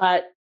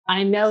 but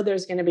I know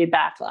there's going to be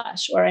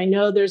backlash, or I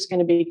know there's going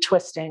to be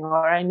twisting,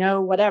 or I know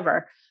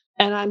whatever.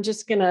 And I'm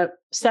just going to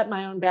set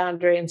my own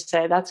boundary and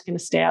say, that's going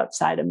to stay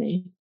outside of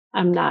me.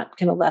 I'm not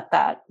going to let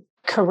that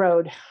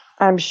corrode.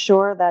 I'm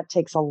sure that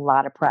takes a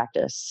lot of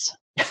practice.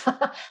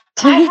 I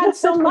had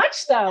so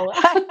much though.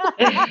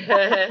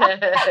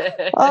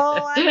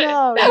 Oh, I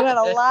know. You had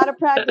a lot of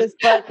practice,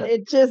 but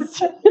it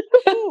just...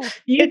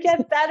 you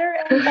get better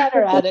and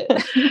better at it.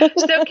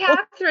 So,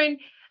 Catherine,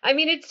 I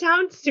mean, it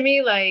sounds to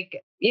me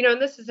like,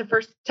 and this is the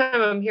first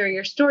time I'm hearing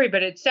your story,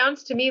 but it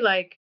sounds to me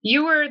like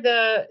you were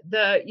the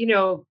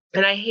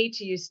and I hate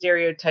to use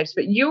stereotypes,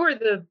 but you were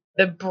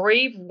the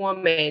brave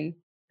woman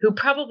who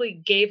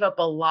probably gave up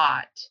a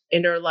lot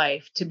in her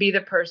life to be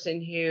the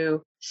person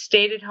who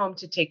stayed at home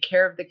to take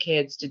care of the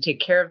kids, to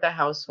take care of the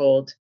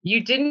household.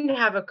 You didn't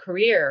have a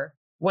career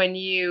when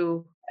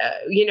you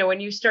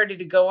started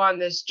to go on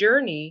this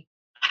journey.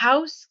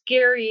 How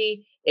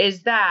scary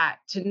is that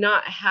to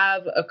not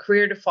have a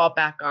career to fall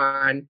back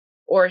on,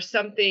 or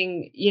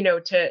something,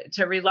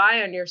 to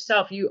rely on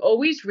yourself? You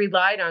always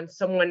relied on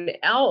someone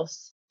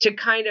else to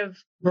kind of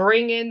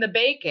bring in the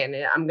bacon,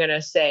 I'm going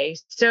to say.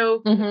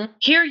 So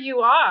Here you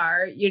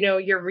are,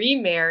 you're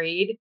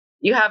remarried,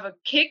 you have a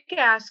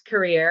kick-ass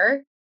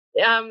career.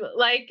 You're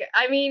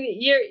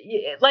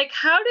like,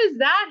 how does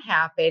that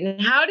happen?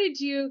 How did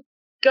you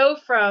go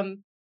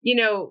from,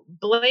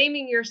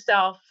 blaming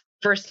yourself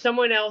for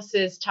someone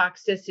else's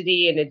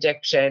toxicity and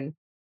addiction,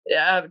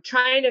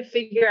 trying to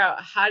figure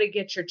out how to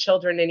get your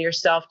children and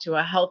yourself to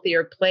a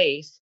healthier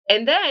place,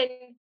 and then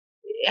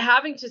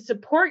having to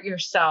support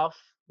yourself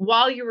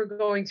while you were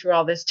going through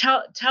all this?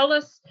 Tell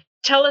us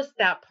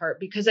that part,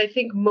 because I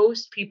think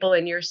most people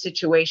in your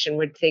situation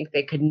would think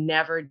they could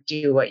never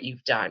do what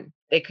you've done.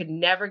 They could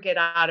never get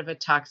out of a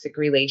toxic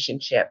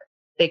relationship.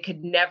 They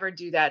could never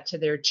do that to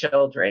their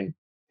children.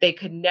 They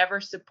could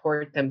never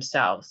support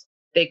themselves.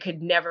 They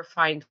could never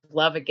find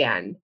love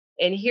again.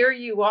 And here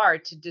you are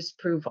to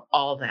disprove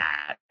all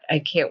that. I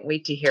can't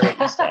wait to hear what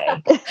you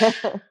say.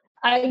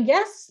 I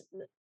guess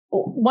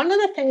one of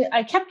the things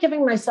I kept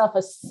giving myself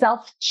a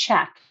self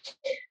check.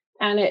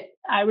 And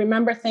I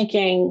remember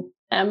thinking,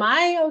 am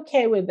I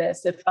okay with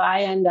this if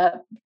I end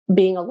up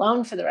being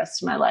alone for the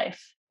rest of my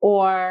life?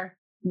 Or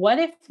what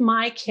if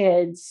my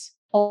kids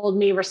hold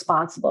me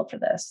responsible for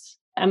this?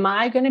 Am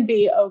I going to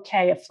be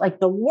okay if like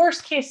the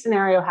worst case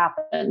scenario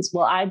happens?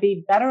 Will I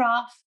be better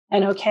off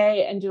and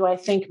okay? And do I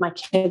think my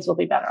kids will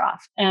be better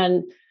off?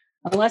 And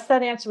unless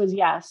that answer was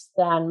yes,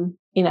 then,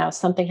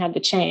 something had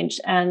to change.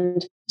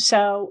 And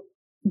so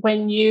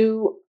when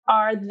you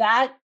have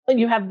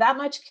that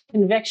much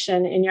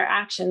conviction in your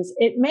actions,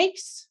 it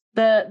makes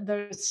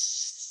the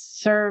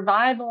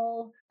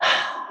survival,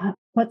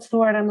 what's the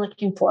word I'm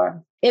looking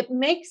for? It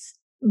makes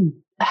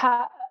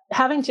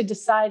having to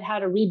decide how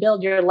to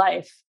rebuild your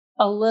life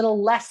a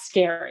little less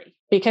scary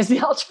because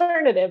the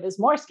alternative is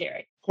more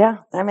scary. Yeah,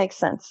 that makes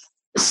sense.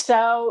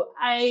 So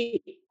I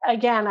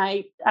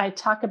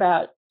talk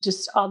about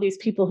just all these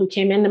people who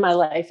came into my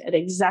life at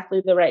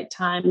exactly the right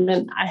time.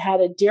 And I had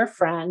a dear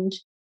friend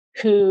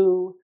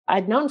who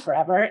I'd known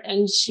forever.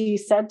 And she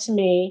said to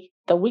me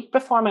the week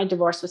before my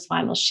divorce was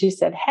final, she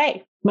said,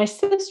 "Hey, my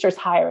sister's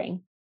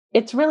hiring.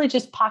 It's really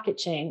just pocket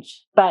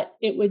change, but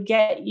it would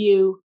get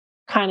you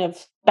kind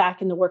of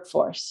back in the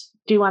workforce.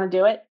 Do you want to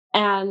do it?"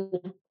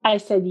 And I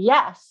said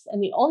yes.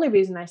 And the only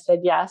reason I said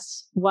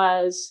yes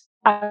was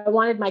I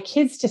wanted my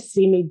kids to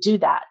see me do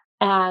that.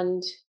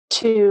 And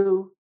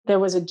there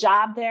was a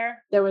job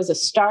there. There was a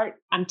start.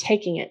 I'm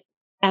taking it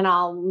and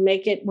I'll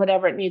make it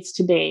whatever it needs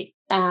to be.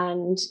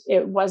 And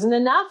it wasn't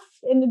enough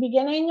in the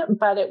beginning,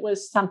 but it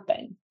was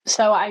something.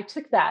 So I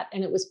took that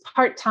and it was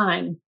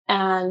part-time.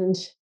 And,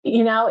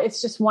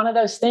 it's just one of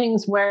those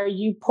things where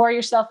you pour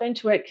yourself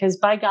into it because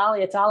by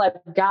golly, it's all I've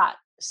got.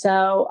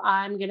 So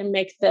I'm going to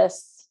make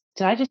this.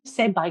 Did I just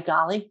say by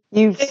golly?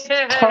 You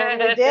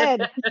totally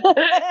did. But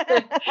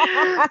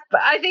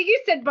I think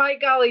you said by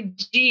golly,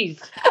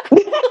 geez.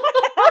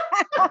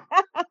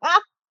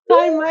 I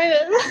might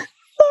have.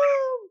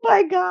 Oh,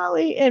 by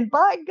golly. And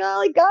by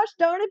golly, gosh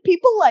darn it,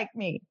 people like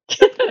me.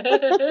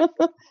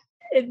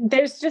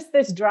 There's just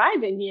this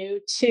drive in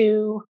you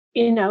to,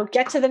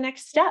 get to the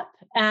next step.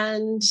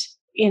 And,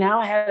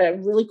 I had a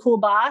really cool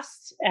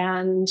boss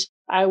and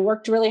I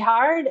worked really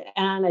hard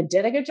and I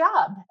did a good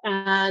job.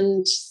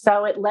 And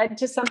so it led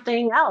to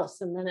something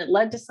else. And then it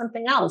led to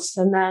something else.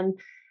 And then,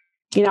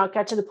 it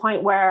got to the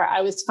point where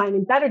I was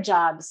finding better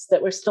jobs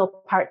that were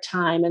still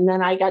part-time. And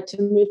then I got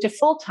to move to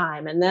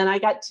full-time. And then I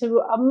got to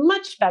a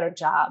much better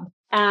job.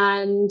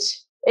 And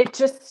it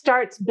just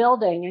starts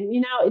building. And,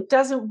 it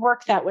doesn't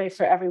work that way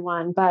for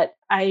everyone. But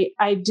I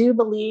do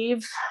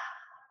believe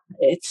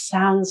it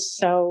sounds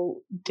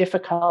so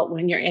difficult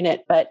when you're in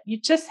it, but you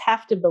just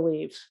have to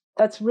believe.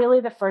 That's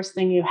really the first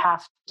thing you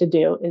have to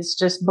do is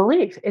just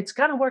believe it's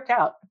going to work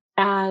out.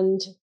 And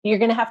you're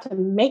going to have to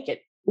make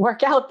it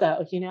work out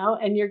though,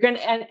 and you're going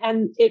to,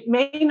 and it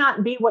may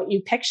not be what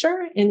you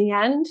picture in the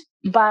end,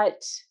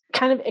 but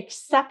kind of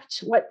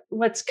accept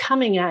what's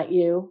coming at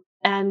you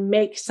and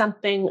make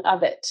something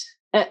of it.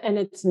 And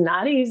it's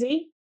not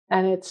easy.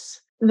 And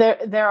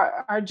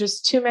there are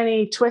just too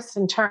many twists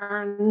and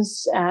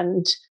turns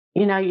and,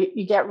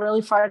 you get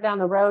really far down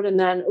the road and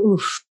then,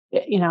 oof,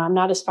 I'm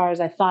not as far as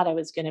I thought I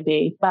was going to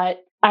be.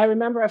 But I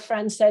remember a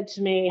friend said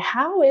to me,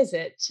 how is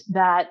it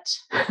that,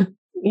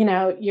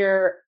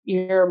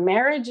 your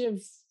marriage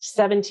of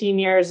 17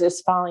 years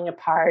is falling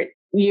apart?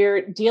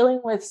 You're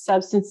dealing with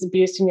substance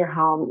abuse in your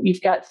home.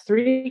 You've got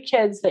 3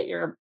 kids that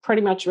you're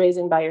pretty much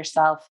raising by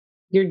yourself.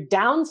 You're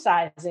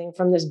downsizing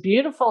from this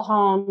beautiful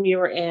home you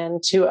were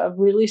in to a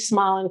really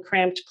small and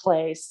cramped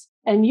place.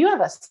 And you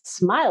have a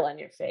smile on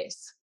your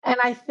face. And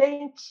I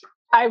think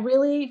I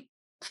really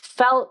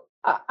felt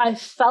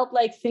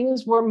like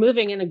things were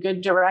moving in a good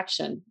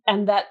direction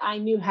and that I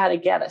knew how to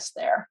get us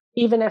there.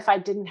 Even if I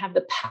didn't have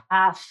the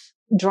path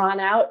drawn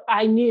out,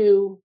 I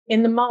knew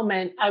in the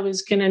moment I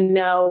was going to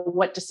know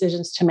what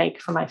decisions to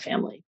make for my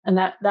family. And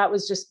that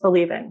was just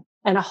believing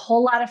and a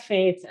whole lot of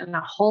faith and a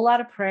whole lot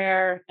of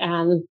prayer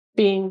and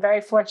being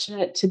very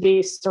fortunate to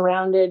be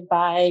surrounded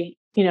by,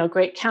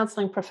 great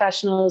counseling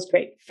professionals,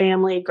 great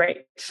family,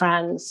 great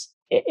friends.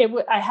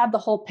 I had the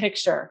whole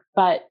picture,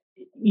 but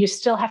you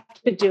still have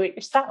to do it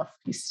yourself.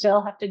 You still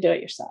have to do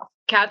it yourself.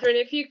 Catherine,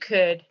 if you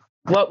could,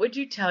 what would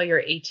you tell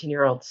your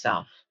 18-year-old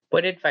self?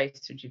 What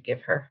advice would you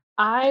give her?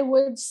 I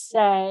would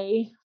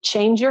say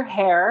change your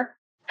hair.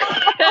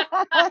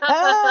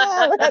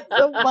 That's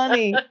so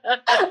funny.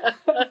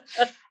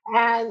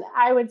 And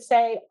I would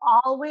say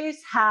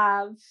always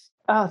have,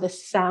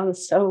 this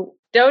sounds so...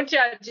 Don't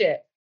judge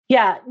it.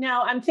 Yeah,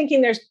 no, I'm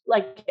thinking there's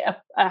like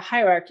a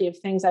hierarchy of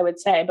things I would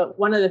say, but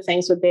one of the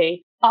things would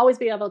be always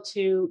be able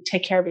to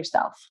take care of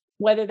yourself,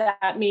 whether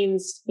that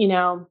means,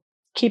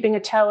 keeping a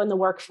toe in the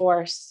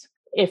workforce,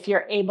 if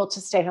you're able to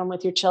stay home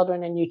with your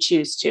children and you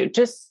choose to,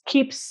 just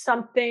keep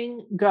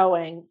something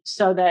going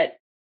so that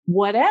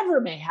whatever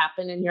may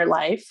happen in your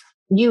life,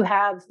 you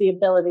have the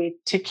ability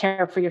to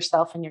care for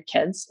yourself and your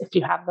kids if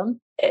you have them.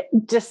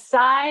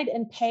 Decide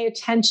and pay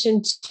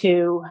attention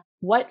to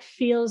what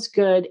feels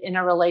good in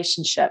a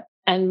relationship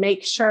and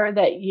make sure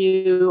that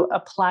you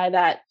apply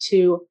that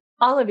to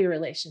all of your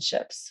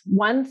relationships.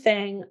 One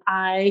thing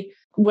I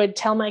would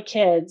tell my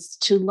kids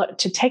to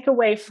take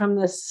away from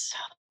this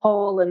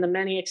whole and the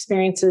many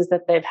experiences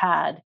that they've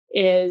had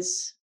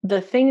is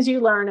the things you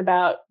learn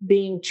about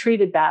being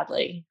treated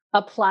badly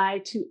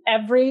apply to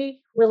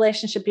every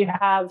relationship you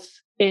have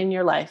in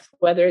your life,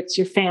 whether it's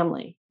your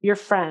family, your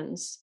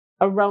friends,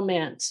 a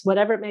romance,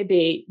 whatever it may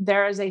be.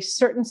 There is a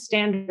certain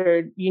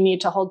standard you need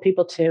to hold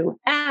people to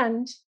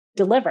and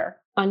deliver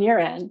on your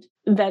end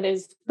that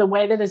is the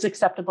way that is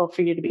acceptable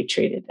for you to be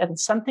treated. And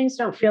some things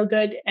don't feel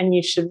good, and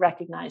you should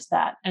recognize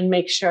that and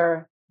make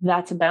sure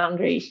that's a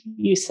boundary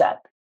you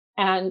set.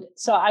 And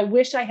so I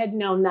wish I had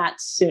known that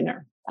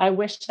sooner. I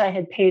wish I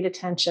had paid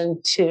attention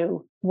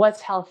to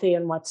what's healthy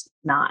and what's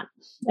not,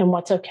 and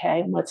what's okay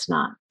and what's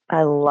not.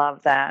 I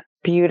love that.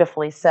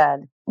 Beautifully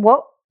said.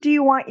 What do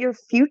you want your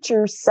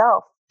future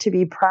self to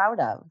be proud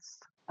of?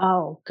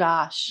 Oh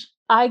gosh.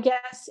 I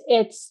guess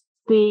it's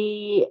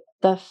the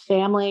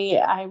family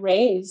I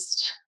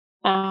raised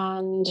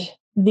and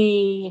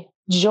the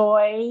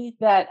joy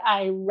that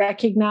I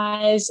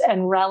recognize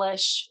and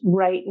relish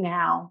right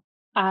now.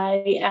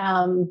 I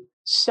am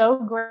so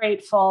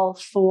grateful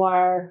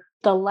for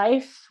the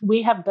life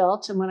we have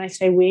built. And when I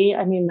say we,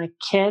 I mean my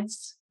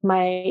kids,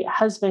 my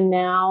husband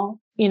now.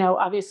 You know,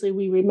 obviously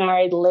we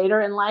remarried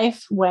later in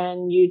life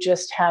when you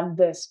just have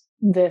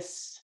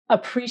this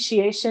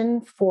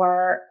appreciation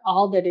for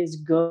all that is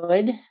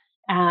good.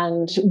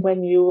 And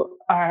when you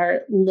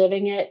are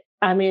living it,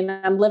 I mean,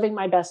 I'm living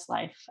my best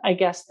life. I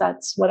guess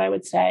that's what I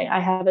would say. I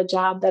have a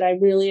job that I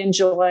really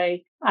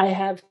enjoy. I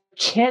have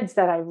kids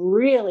that I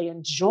really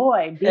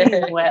enjoy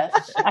being with.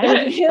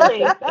 I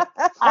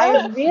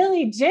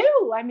really do.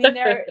 I mean,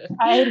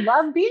 I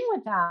love being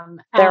with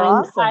them. They're and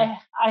awesome.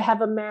 I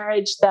have a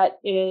marriage that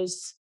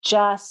is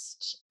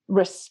just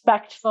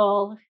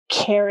respectful,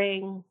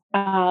 caring.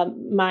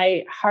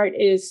 My heart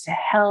is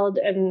held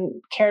and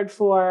cared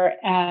for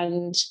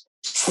and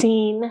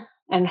seen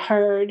and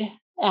heard.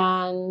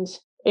 And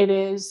it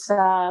is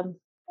a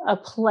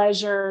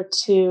pleasure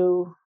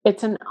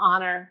it's an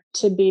honor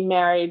to be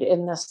married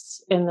in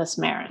this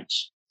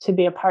marriage, to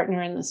be a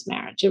partner in this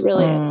marriage. It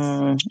really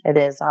is. It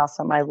is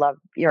awesome. I love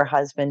your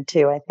husband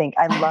too.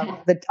 I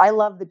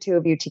love the two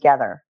of you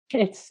together.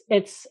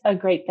 It's a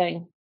great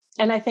thing.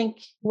 And I think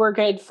we're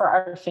good for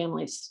our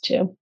families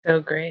too.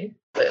 Oh, great.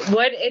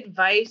 What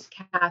advice,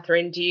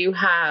 Catherine, do you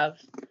have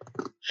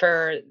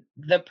for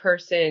the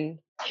person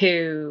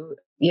who,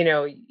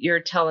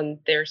 you're telling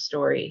their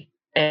story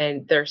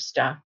and their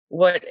stuff?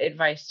 What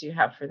advice do you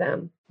have for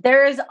them?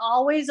 There is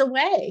always a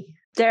way.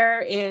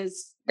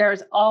 There's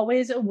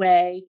always a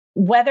way,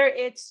 whether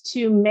it's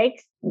to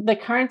make the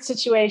current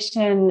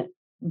situation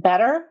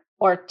better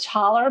or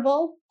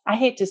tolerable. I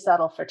hate to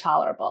settle for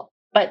tolerable,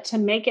 but to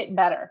make it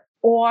better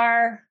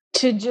or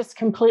to just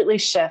completely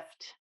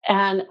shift.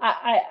 And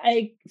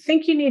I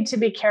think you need to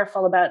be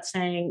careful about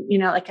saying,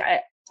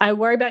 I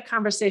worry about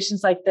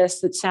conversations like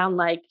this that sound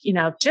like,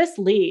 just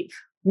leave.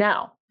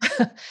 No,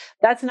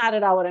 that's not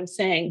at all what I'm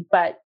saying.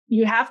 But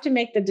you have to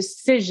make the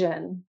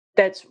decision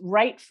that's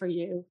right for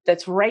you,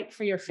 that's right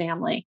for your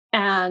family.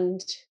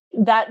 And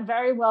that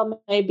very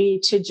well may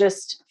be to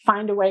just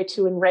find a way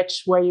to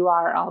enrich where you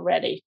are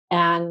already.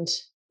 And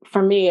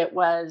for me, it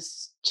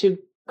was to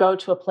go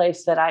to a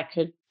place that I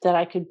could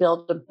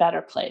build a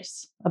better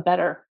place, a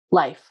better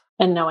life,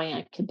 and knowing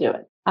I could do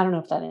it. I don't know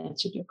if that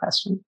answered your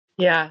question.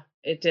 Yeah,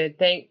 it did.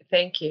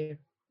 Thank you.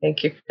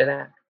 Thank you for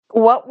that.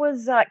 What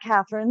was,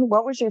 Catherine,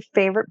 what was your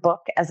favorite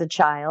book as a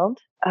child?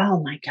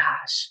 Oh my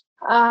gosh.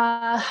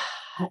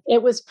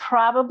 It was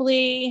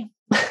probably,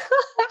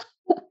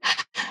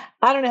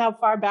 I don't know how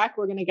far back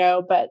we're going to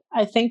go, but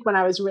I think when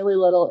I was really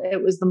little,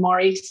 it was the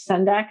Maurice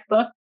Sendak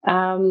book,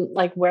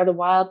 like Where the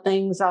Wild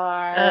Things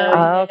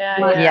Are.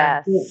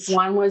 Yes.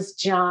 One was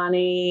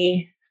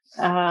Johnny,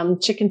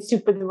 Chicken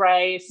Soup with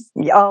Rice.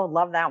 Oh,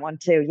 love that one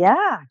too.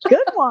 Yeah,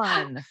 good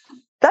one.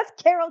 That's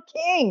Carole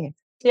King.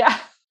 Yeah.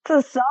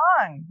 It's a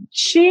song.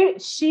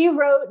 She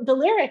wrote the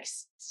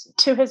lyrics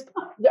to his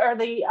book, or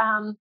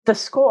the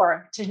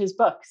score to his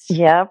books.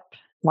 Yep.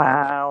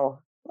 Wow.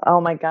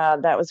 Oh my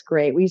God, that was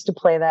great. We used to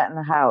play that in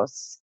the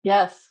house.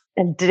 Yes.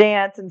 And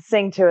dance and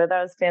sing to it.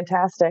 That was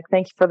fantastic.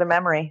 Thank you for the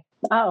memory.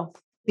 Oh,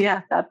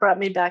 yeah, that brought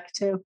me back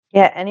too.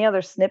 Yeah. Any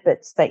other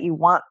snippets that you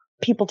want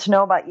people to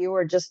know about you,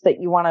 or just that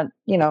you want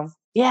to,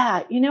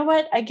 Yeah. You know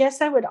what? I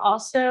guess I would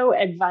also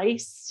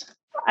advise.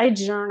 I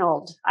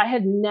journaled. I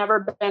had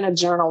never been a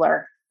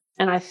journaler.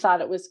 And I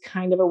thought it was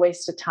kind of a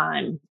waste of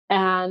time.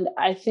 And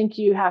I think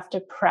you have to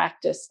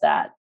practice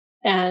that.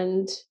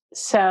 And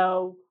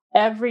so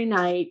every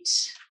night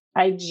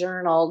I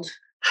journaled.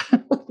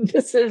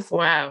 This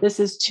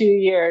is 2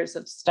 years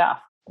of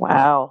stuff.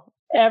 Wow.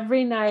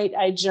 Every night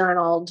I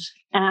journaled,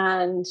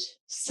 and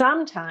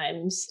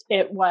sometimes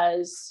it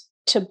was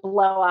to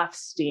blow off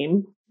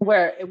steam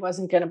where it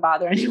wasn't going to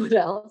bother anyone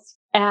else.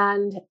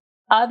 And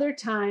other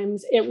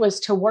times it was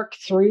to work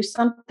through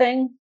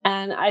something.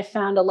 And I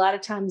found a lot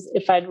of times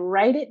if I'd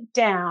write it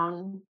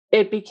down,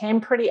 it became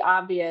pretty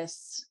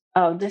obvious.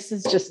 Oh, this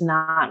is just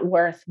not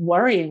worth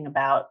worrying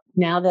about.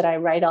 Now that I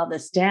write all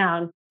this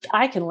down,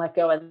 I can let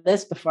go of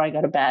this before I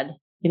go to bed.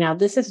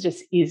 This is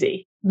just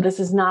easy. This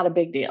is not a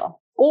big deal.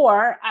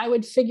 Or I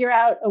would figure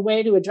out a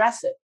way to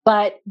address it.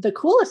 But the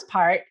coolest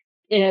part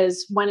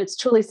is when it's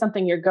truly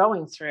something you're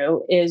going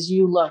through is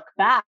you look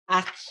back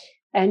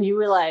and you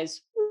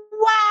realize,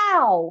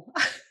 wow,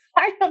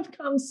 I have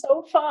come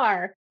so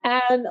far.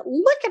 And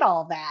look at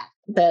all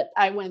that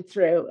I went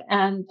through.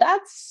 And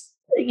that's,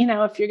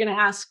 if you're going to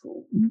ask,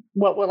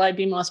 what will I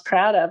be most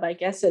proud of? I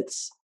guess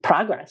it's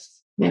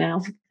progress,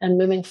 and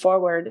moving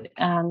forward.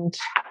 And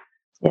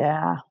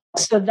yeah.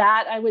 So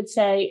that I would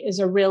say is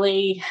a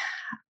really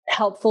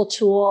helpful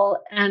tool.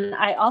 And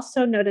I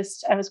also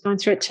noticed I was going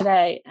through it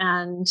today.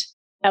 And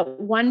at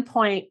one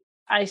point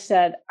I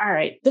said, all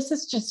right, this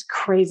is just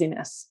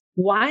craziness.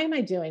 Why am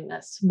I doing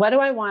this? What do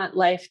I want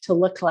life to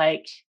look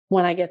like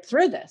when I get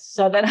through this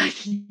so that I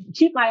can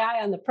keep my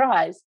eye on the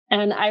prize?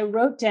 And I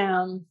wrote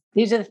down,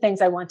 these are the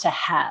things I want to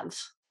have: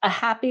 a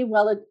happy,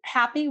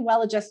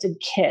 well-adjusted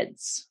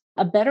kids,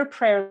 a better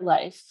prayer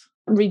life,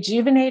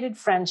 rejuvenated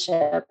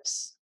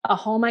friendships, a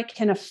home I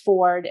can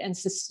afford and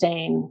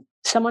sustain,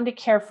 someone to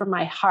care for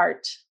my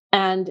heart,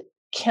 and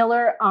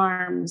killer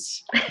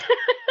arms.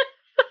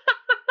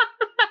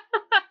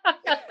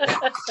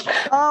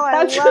 Oh,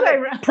 I love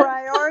it.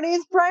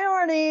 Priorities.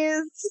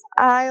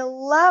 I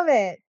love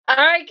it. All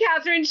right,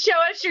 Catherine, show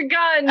us your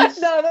guns.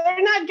 No,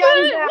 they're not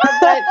guns now,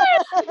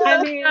 but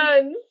I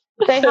mean,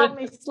 they helped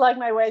me slug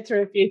my way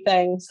through a few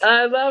things.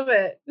 I love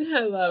it.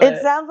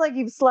 It sounds like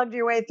you've slugged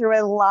your way through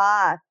a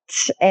lot,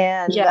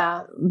 and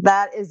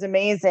that is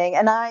amazing.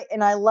 And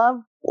I love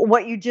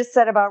what you just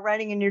said about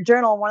writing in your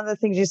journal. One of the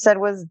things you said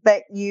was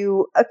that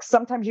you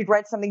sometimes you'd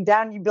write something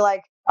down and you'd be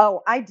like,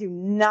 oh, I do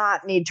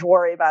not need to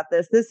worry about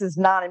this. This is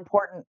not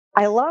important.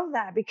 I love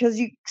that because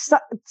you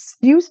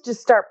used to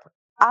start.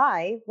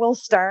 I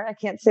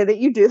can't say that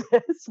you do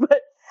this, but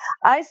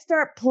I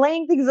start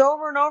playing things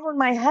over and over in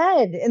my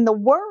head in the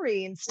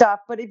worry and stuff.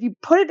 But if you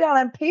put it down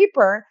on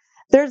paper,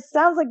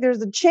 sounds like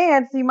there's a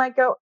chance you might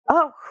go,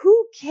 oh,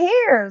 who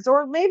cares?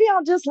 Or maybe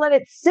I'll just let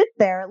it sit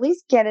there, at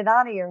least get it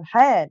out of your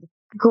head.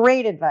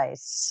 Great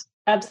advice.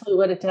 Absolutely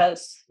what it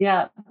does.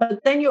 Yeah.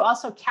 But then you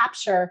also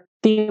capture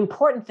the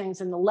important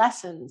things and the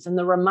lessons and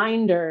the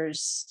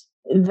reminders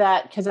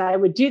because I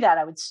would do that.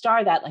 I would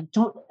star that, like,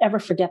 don't ever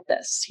forget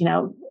this,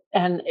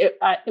 and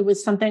it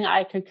was something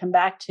I could come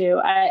back to.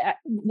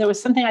 There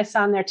was something I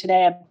saw in there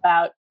today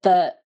about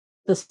the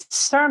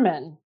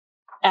sermon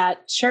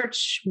at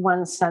church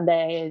one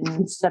Sunday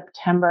in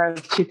September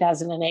of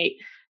 2008.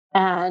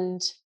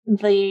 And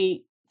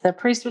the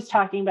priest was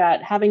talking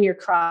about having your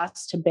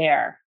cross to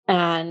bear.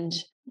 And,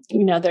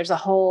 there's a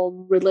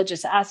whole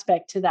religious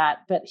aspect to that,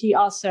 but he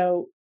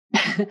also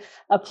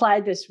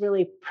applied this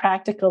really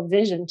practical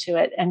vision to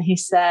it. And he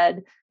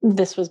said,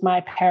 this was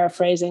my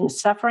paraphrasing,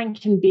 suffering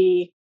can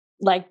be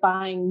like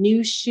buying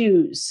new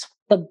shoes.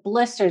 The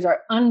blisters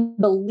are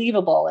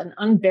unbelievable and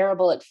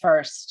unbearable at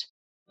first.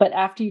 But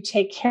after you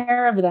take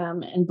care of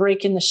them and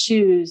break in the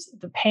shoes,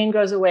 the pain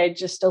goes away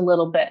just a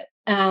little bit.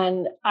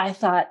 And I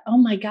thought, oh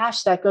my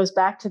gosh, that goes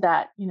back to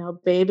that,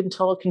 babe in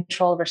total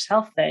control of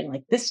herself thing.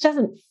 Like, this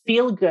doesn't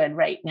feel good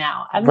right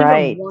now. I've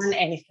never worn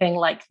anything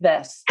like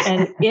this.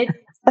 And it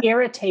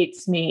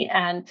irritates me.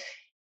 And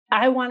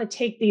I want to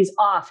take these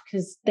off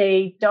because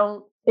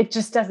it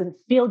just doesn't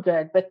feel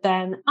good. But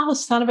then, oh,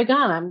 son of a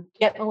gun, I'm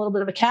getting a little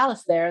bit of a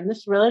callus there. And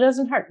this really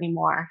doesn't hurt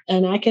anymore.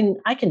 And I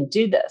can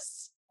do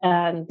this.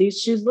 And these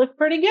shoes look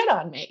pretty good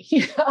on me,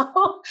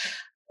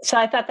 So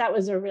I thought that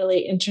was a really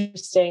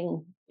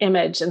interesting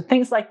image, and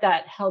things like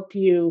that help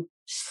you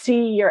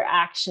see your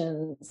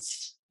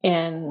actions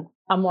in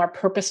a more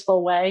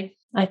purposeful way,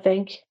 I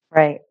think.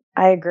 Right.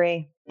 I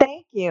agree.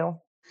 Thank you.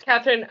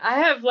 Catherine, I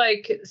have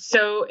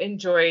so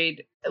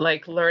enjoyed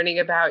learning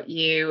about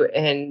you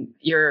and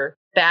your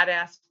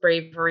badass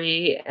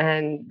bravery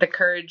and the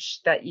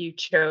courage that you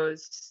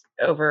chose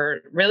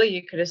over. Really,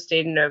 you could have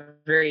stayed in a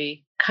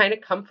very kind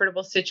of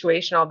comfortable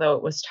situation, although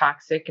it was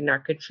toxic and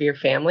not good for your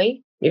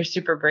family. You're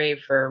super brave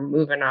for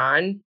moving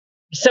on.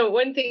 So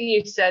one thing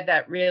you said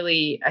that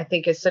really, I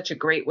think, is such a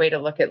great way to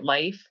look at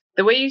life.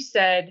 The way you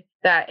said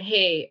that,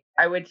 hey,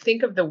 I would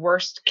think of the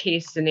worst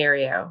case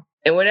scenario,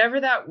 and whatever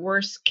that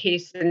worst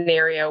case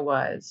scenario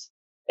was,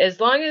 as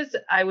long as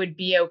I would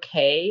be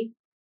okay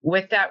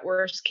with that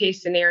worst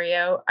case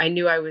scenario, I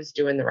knew I was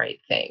doing the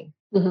right thing.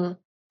 Mm-hmm.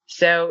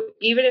 So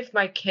even if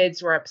my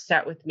kids were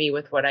upset with me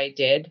with what I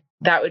did,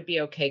 that would be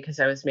okay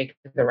because I was making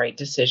the right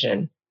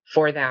decision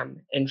for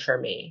them and for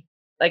me.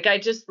 I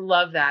just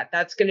love that.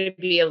 That's going to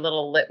be a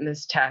little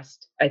litmus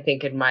test, I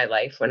think, in my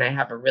life when I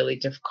have a really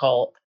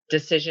difficult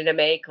decision to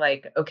make.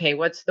 Okay,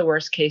 what's the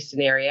worst case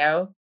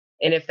scenario?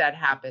 And if that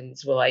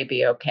happens, will I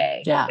be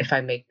okay if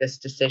I make this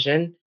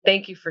decision?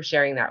 Thank you for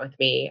sharing that with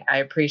me. I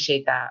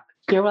appreciate that.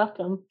 You're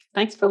welcome.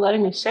 Thanks for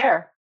letting me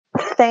share.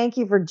 Thank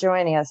you for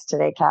joining us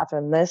today,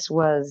 Catherine. This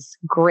was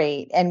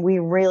great. And we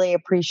really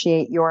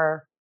appreciate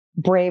your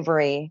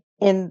bravery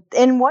in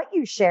what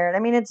you shared. I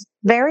mean, it's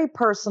very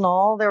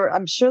personal.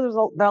 I'm sure there's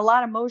a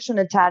lot of emotion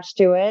attached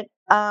to it.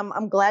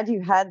 I'm glad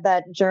you had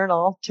that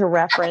journal to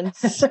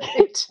reference.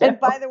 And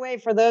by the way,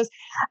 for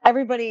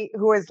everybody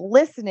who is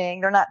listening,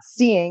 they're not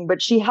seeing,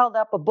 but she held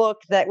up a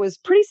book that was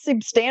pretty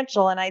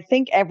substantial. And I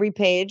think every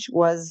page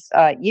was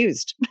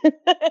used.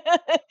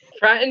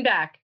 Front and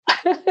back.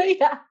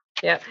 Yeah.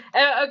 Yeah.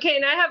 Okay.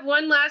 And I have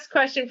one last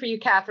question for you,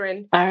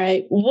 Catherine. All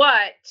right.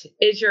 What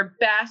is your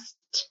best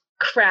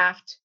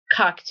craft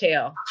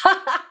cocktail?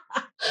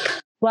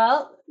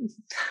 Well,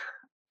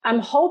 I'm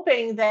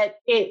hoping that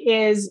it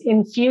is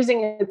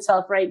infusing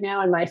itself right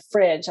now in my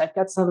fridge. I've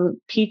got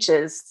some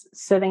peaches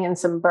sitting in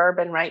some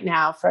bourbon right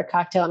now for a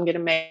cocktail I'm going to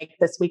make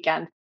this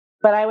weekend.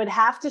 But I would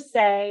have to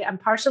say I'm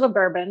partial to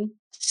bourbon.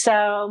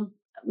 So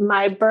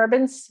my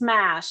bourbon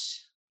smash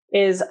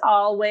is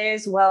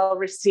always well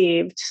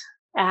received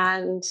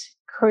and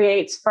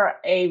creates for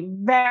a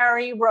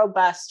very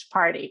robust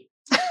party.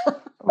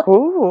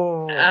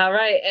 Ooh. All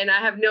right. And I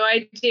have no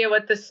idea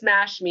what the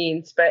smash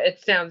means, but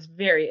it sounds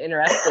very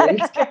interesting.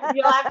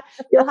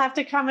 You'll have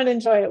to come and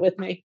enjoy it with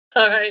me.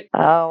 All right.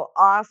 Oh,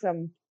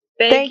 awesome.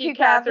 Thank you,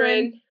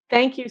 Catherine.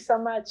 Thank you so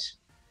much.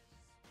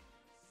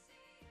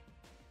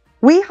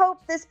 We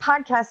hope this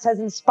podcast has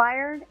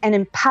inspired and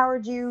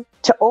empowered you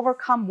to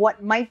overcome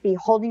what might be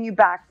holding you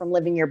back from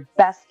living your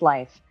best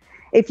life.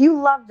 If you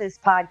love this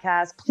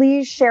podcast,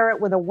 please share it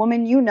with a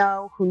woman you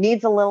know who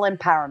needs a little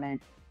empowerment.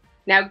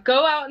 Now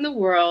go out in the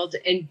world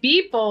and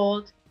be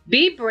bold,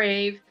 be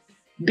brave,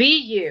 be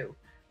you.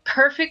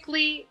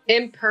 Perfectly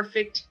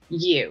imperfect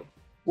you.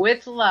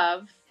 With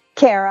love,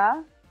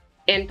 Kara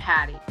and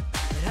Patty.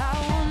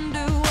 I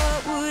wonder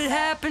what would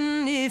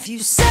happen if you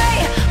say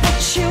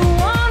what you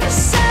want to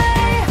say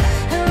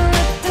and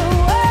let the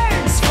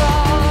words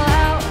fall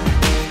out.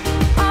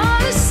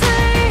 Honestly,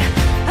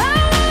 I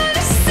want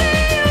to see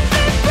you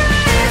be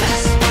brave.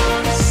 Just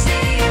want to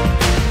see you.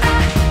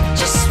 I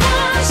just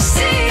want to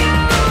see you.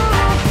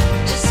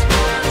 Just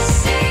want to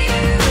see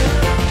you.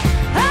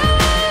 I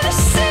want to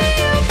see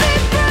you be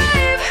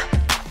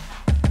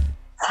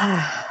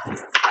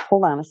brave.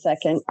 Hold on a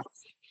second.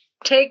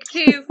 Take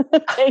two.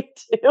 Take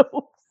two.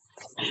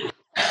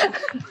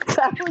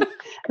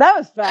 That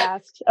was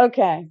fast.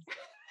 Okay.